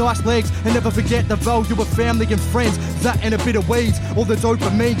brain and some nice legs. And never forget the value of family and friends. That and a bit of weeds, all the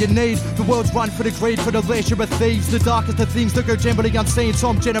dopamine you need. The world's run for the greed, for the leisure of thieves. The darkest of things that go generally unseen. So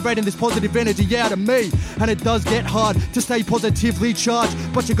I'm generating this positive energy out of me. And it does get hard to stay positively charged,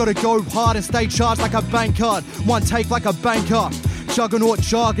 but you gotta go hard and stay charged like a bank card. One take like a banker. Juggernaut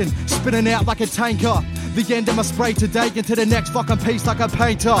jargon, spinning out like a tanker. The end of my spray today into the next fucking piece like a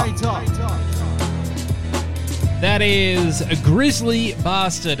painter. That is a Grizzly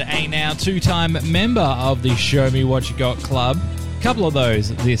Bastard, a now 2-time member of the Show Me What You Got Club. A couple of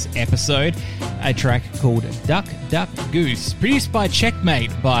those this episode. A track called Duck Duck Goose, produced by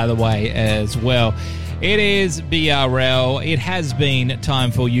Checkmate, by the way, as well. It is BRL. It has been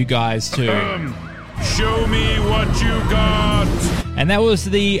time for you guys to... Show me what you got. And that was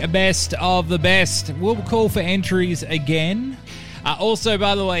the best of the best. We'll call for entries again. Also,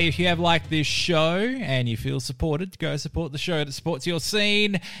 by the way, if you have liked this show and you feel supported, go support the show that supports your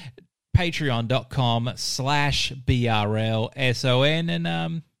scene. Patreon.com/BRLSON.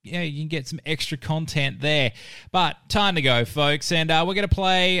 And, yeah, you can get some extra content there. But time to go, folks. And we're going to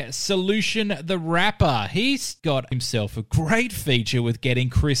play Solution the Rapper. He's got himself a great feature with getting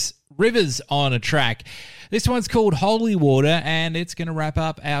Chris Rivers on a track. This one's called Holy Water, and it's going to wrap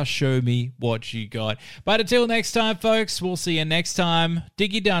up our Show Me What You Got. But until next time, folks, we'll see you next time.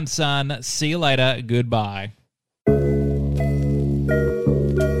 Diggy done, son. See you later. Goodbye.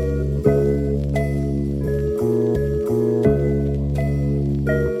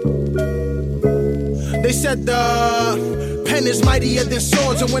 They said the pen is mightier than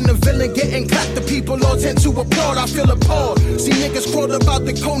swords, and when the villain getting clapped, the people all tend to applaud. I feel appalled. See niggas quote about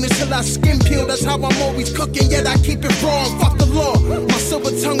the conus till I skin peel. That's how I'm always cooking, yet I keep it raw and fuck the law. My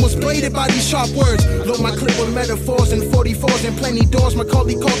silver tongue was bladed by these sharp words. Load my clip with metaphors and 44s and plenty doors.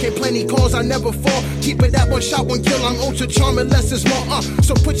 Macaulay Culkin, plenty calls, I never fall. Keep it that one shot, one kill. I'm ultra charming, less is more.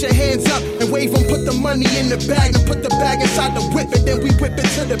 So put your hands up and wave them. Put the money in the bag and put the bag inside the whip, and then we whip it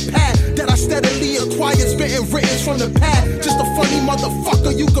to the pad that I steadily acquired. Spitting written from the pad. Just a funny motherfucker,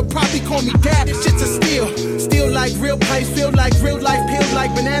 you could probably call me dad. Shit's a steal. Steal like real pipes, feel like real life, peel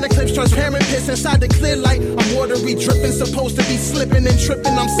like banana clips, transparent piss inside the clear light. I'm watery dripping, supposed to be slipping and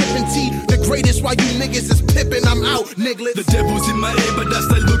tripping. I'm sipping tea, the greatest while you niggas is pipping. I'm out, niggas. The devil's in my ear, but I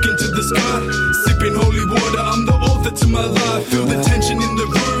stay looking to the sky. Sipping holy water, I'm the author to my life. Feel the tension in the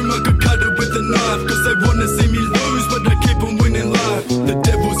room, I could cut it with a knife. Cause they wanna see me lose, but I keep on winning life. The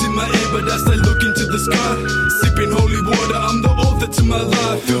devil's in my ear, but I stay looking to the sky. Sipping holy water, I'm the author to my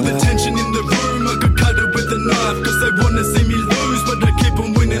life. Feel the tension in the room, I could cut it with a knife. Cause they wanna see me lose, but I keep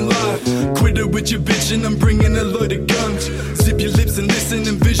on winning life. Quit it with your bitch and I'm bringing a load of guns. Zip your lips and listen,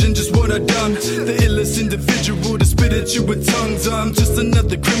 envision just what I done. The illest individual to spit at you with tongues. I'm just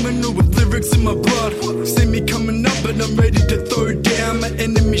another criminal with lyrics in my blood. See me coming up, but I'm ready to throw down. My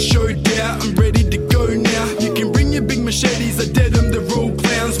enemy showed out, I'm ready to go now. You can bring your big machetes, I dead them, they're all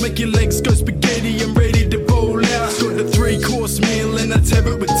clowns. Make your legs go spaghetti, I'm ready to bowl out. Got a 3-course meal and I tear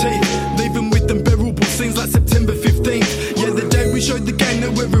it with teeth. Leaving with unbearable scenes like September 15th. Yeah, the day we showed the game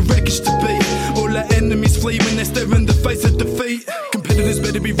that we're a wreckage to beat. All our enemies flee when they're staring the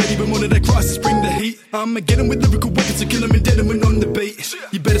I'm getting with lyrical weapons to kill him and dead him when on the beat.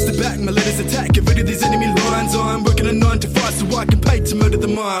 You better step back, my letters attack. Get rid of these enemy lines. I'm working a 9 to 5 so I can pay to murder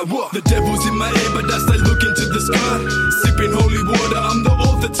the mind. What? The devil's in my ear, but as I look into the sky, sipping holy water, I'm the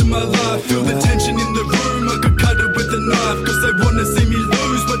author to my life. Feel the tension in the room, I could cut it with a knife. Cause they wanna see me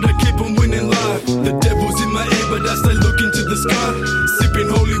lose, but I keep on winning life. The devil's in my ear, but as I look into the sky, sipping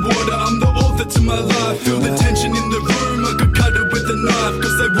holy water, I'm the author to my life. Feel the tension in the room, I could cut it with a knife.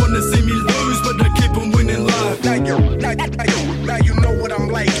 Cause they wanna see me lose, but I keep on winning life. Now you know what I'm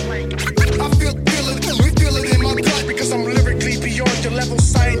like. I feel it in my gut because I'm lyrically beyond your level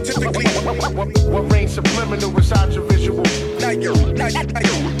scientifically. What reigns subliminal inside your visual? Now you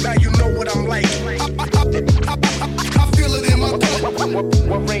know what I'm like. I feel it in my gut.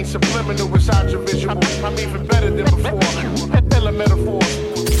 What reigns subliminal inside your visual? I'm even better than before. Hella metaphors.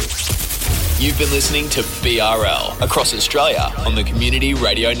 You've been listening to BRL across Australia on the Community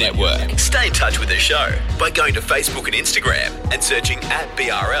Radio Network. Stay in touch with the show by going to Facebook and Instagram and searching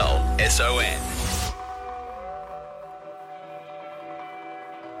 @BRLSON.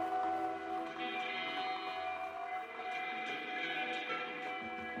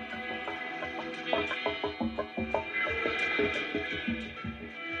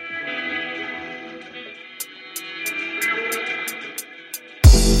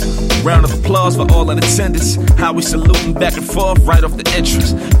 Round of applause for all in attendance. How we saluting back and forth right off the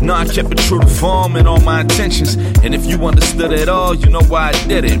entrance. No, I kept it true to form and all my intentions. And if you understood it all, you know why I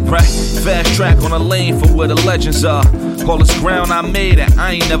did it, right? Fast track on a lane for where the legends are. All this ground I made and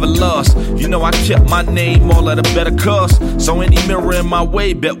I ain't never lost. You know I kept my name all at a better cost. So any mirror in my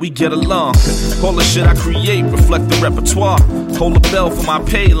way, bet we get along. All the shit I create reflect the repertoire. Hold a bell for my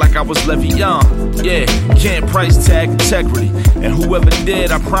pay like I was Le'Veon. Yeah, can't price tag integrity. And whoever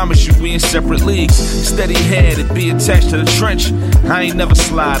did, I promise you we in separate leagues. Steady hand and be attached to the trench. I ain't never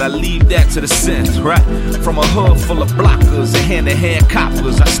slide, I leave that to the sins, right? From a hood full of blockers and hand-to-hand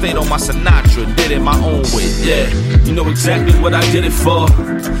coppers, I stayed on my Sinatra, did it my own way, yeah. You know exactly what I did it for.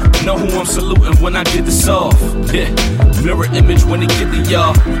 Know who I'm saluting when I get this off, yeah. Mirror image when it get to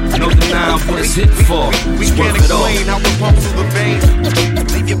y'all. No denying what it's hit for. We can't explain how it pumps through the veins.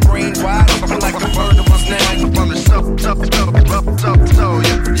 Leave your brain wide open like a bird of us now. You run it up, yeah.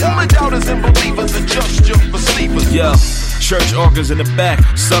 All the doubters and believers adjust your perceivers. Yeah. Church organs in the back,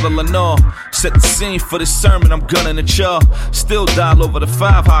 subtle and all. Set the scene for this sermon, I'm gunning at y'all. Still dial over the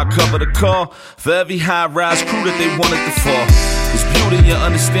 5, how I cover the call. For every high-rise crew that they wanted to fall. There's beauty in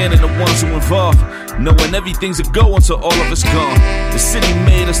understanding the ones who involved. Knowing everything's a go until all of us gone. The city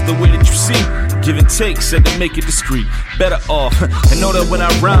made us the way that you see. Give and take, said to make it discreet. Better off. And know that when I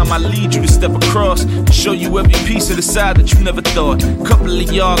rhyme, I lead you to step across. And show you every piece of the side that you never thought. Couple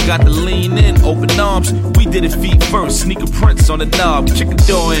of y'all got to lean in, open arms. We did it feet first, sneaker prints on the knob. Kick the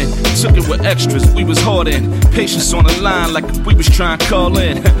door in, took it with extras, we was hard in. Patience on the line like if we was trying to call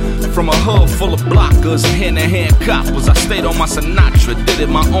in. From a hood full of blockers and hand-to-hand coppers, I stayed on my Sinatra, did it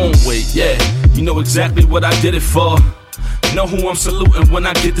my own way, yeah. You know exactly what I did it for. Know who I'm saluting when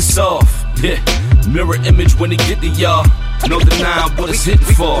I get this off, yeah. Mirror image when it get to y'all. No denying what it's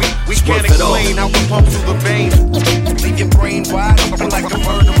hitting for. We can't explain how it pumps through the veins. Leave your brain wide open like a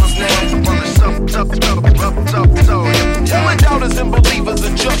bird of us now. You run it up, yeah. All the doubters and believers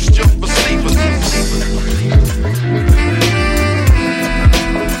adjust your perceivers.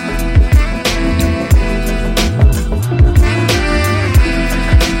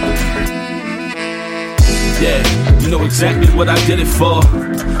 Yeah, you know exactly what I did it for.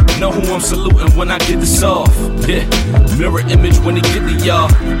 Know who I'm saluting when I get this off. Yeah, mirror image when it get to y'all.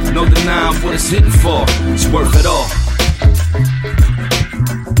 No denying what it's hitting for. It's worth it all.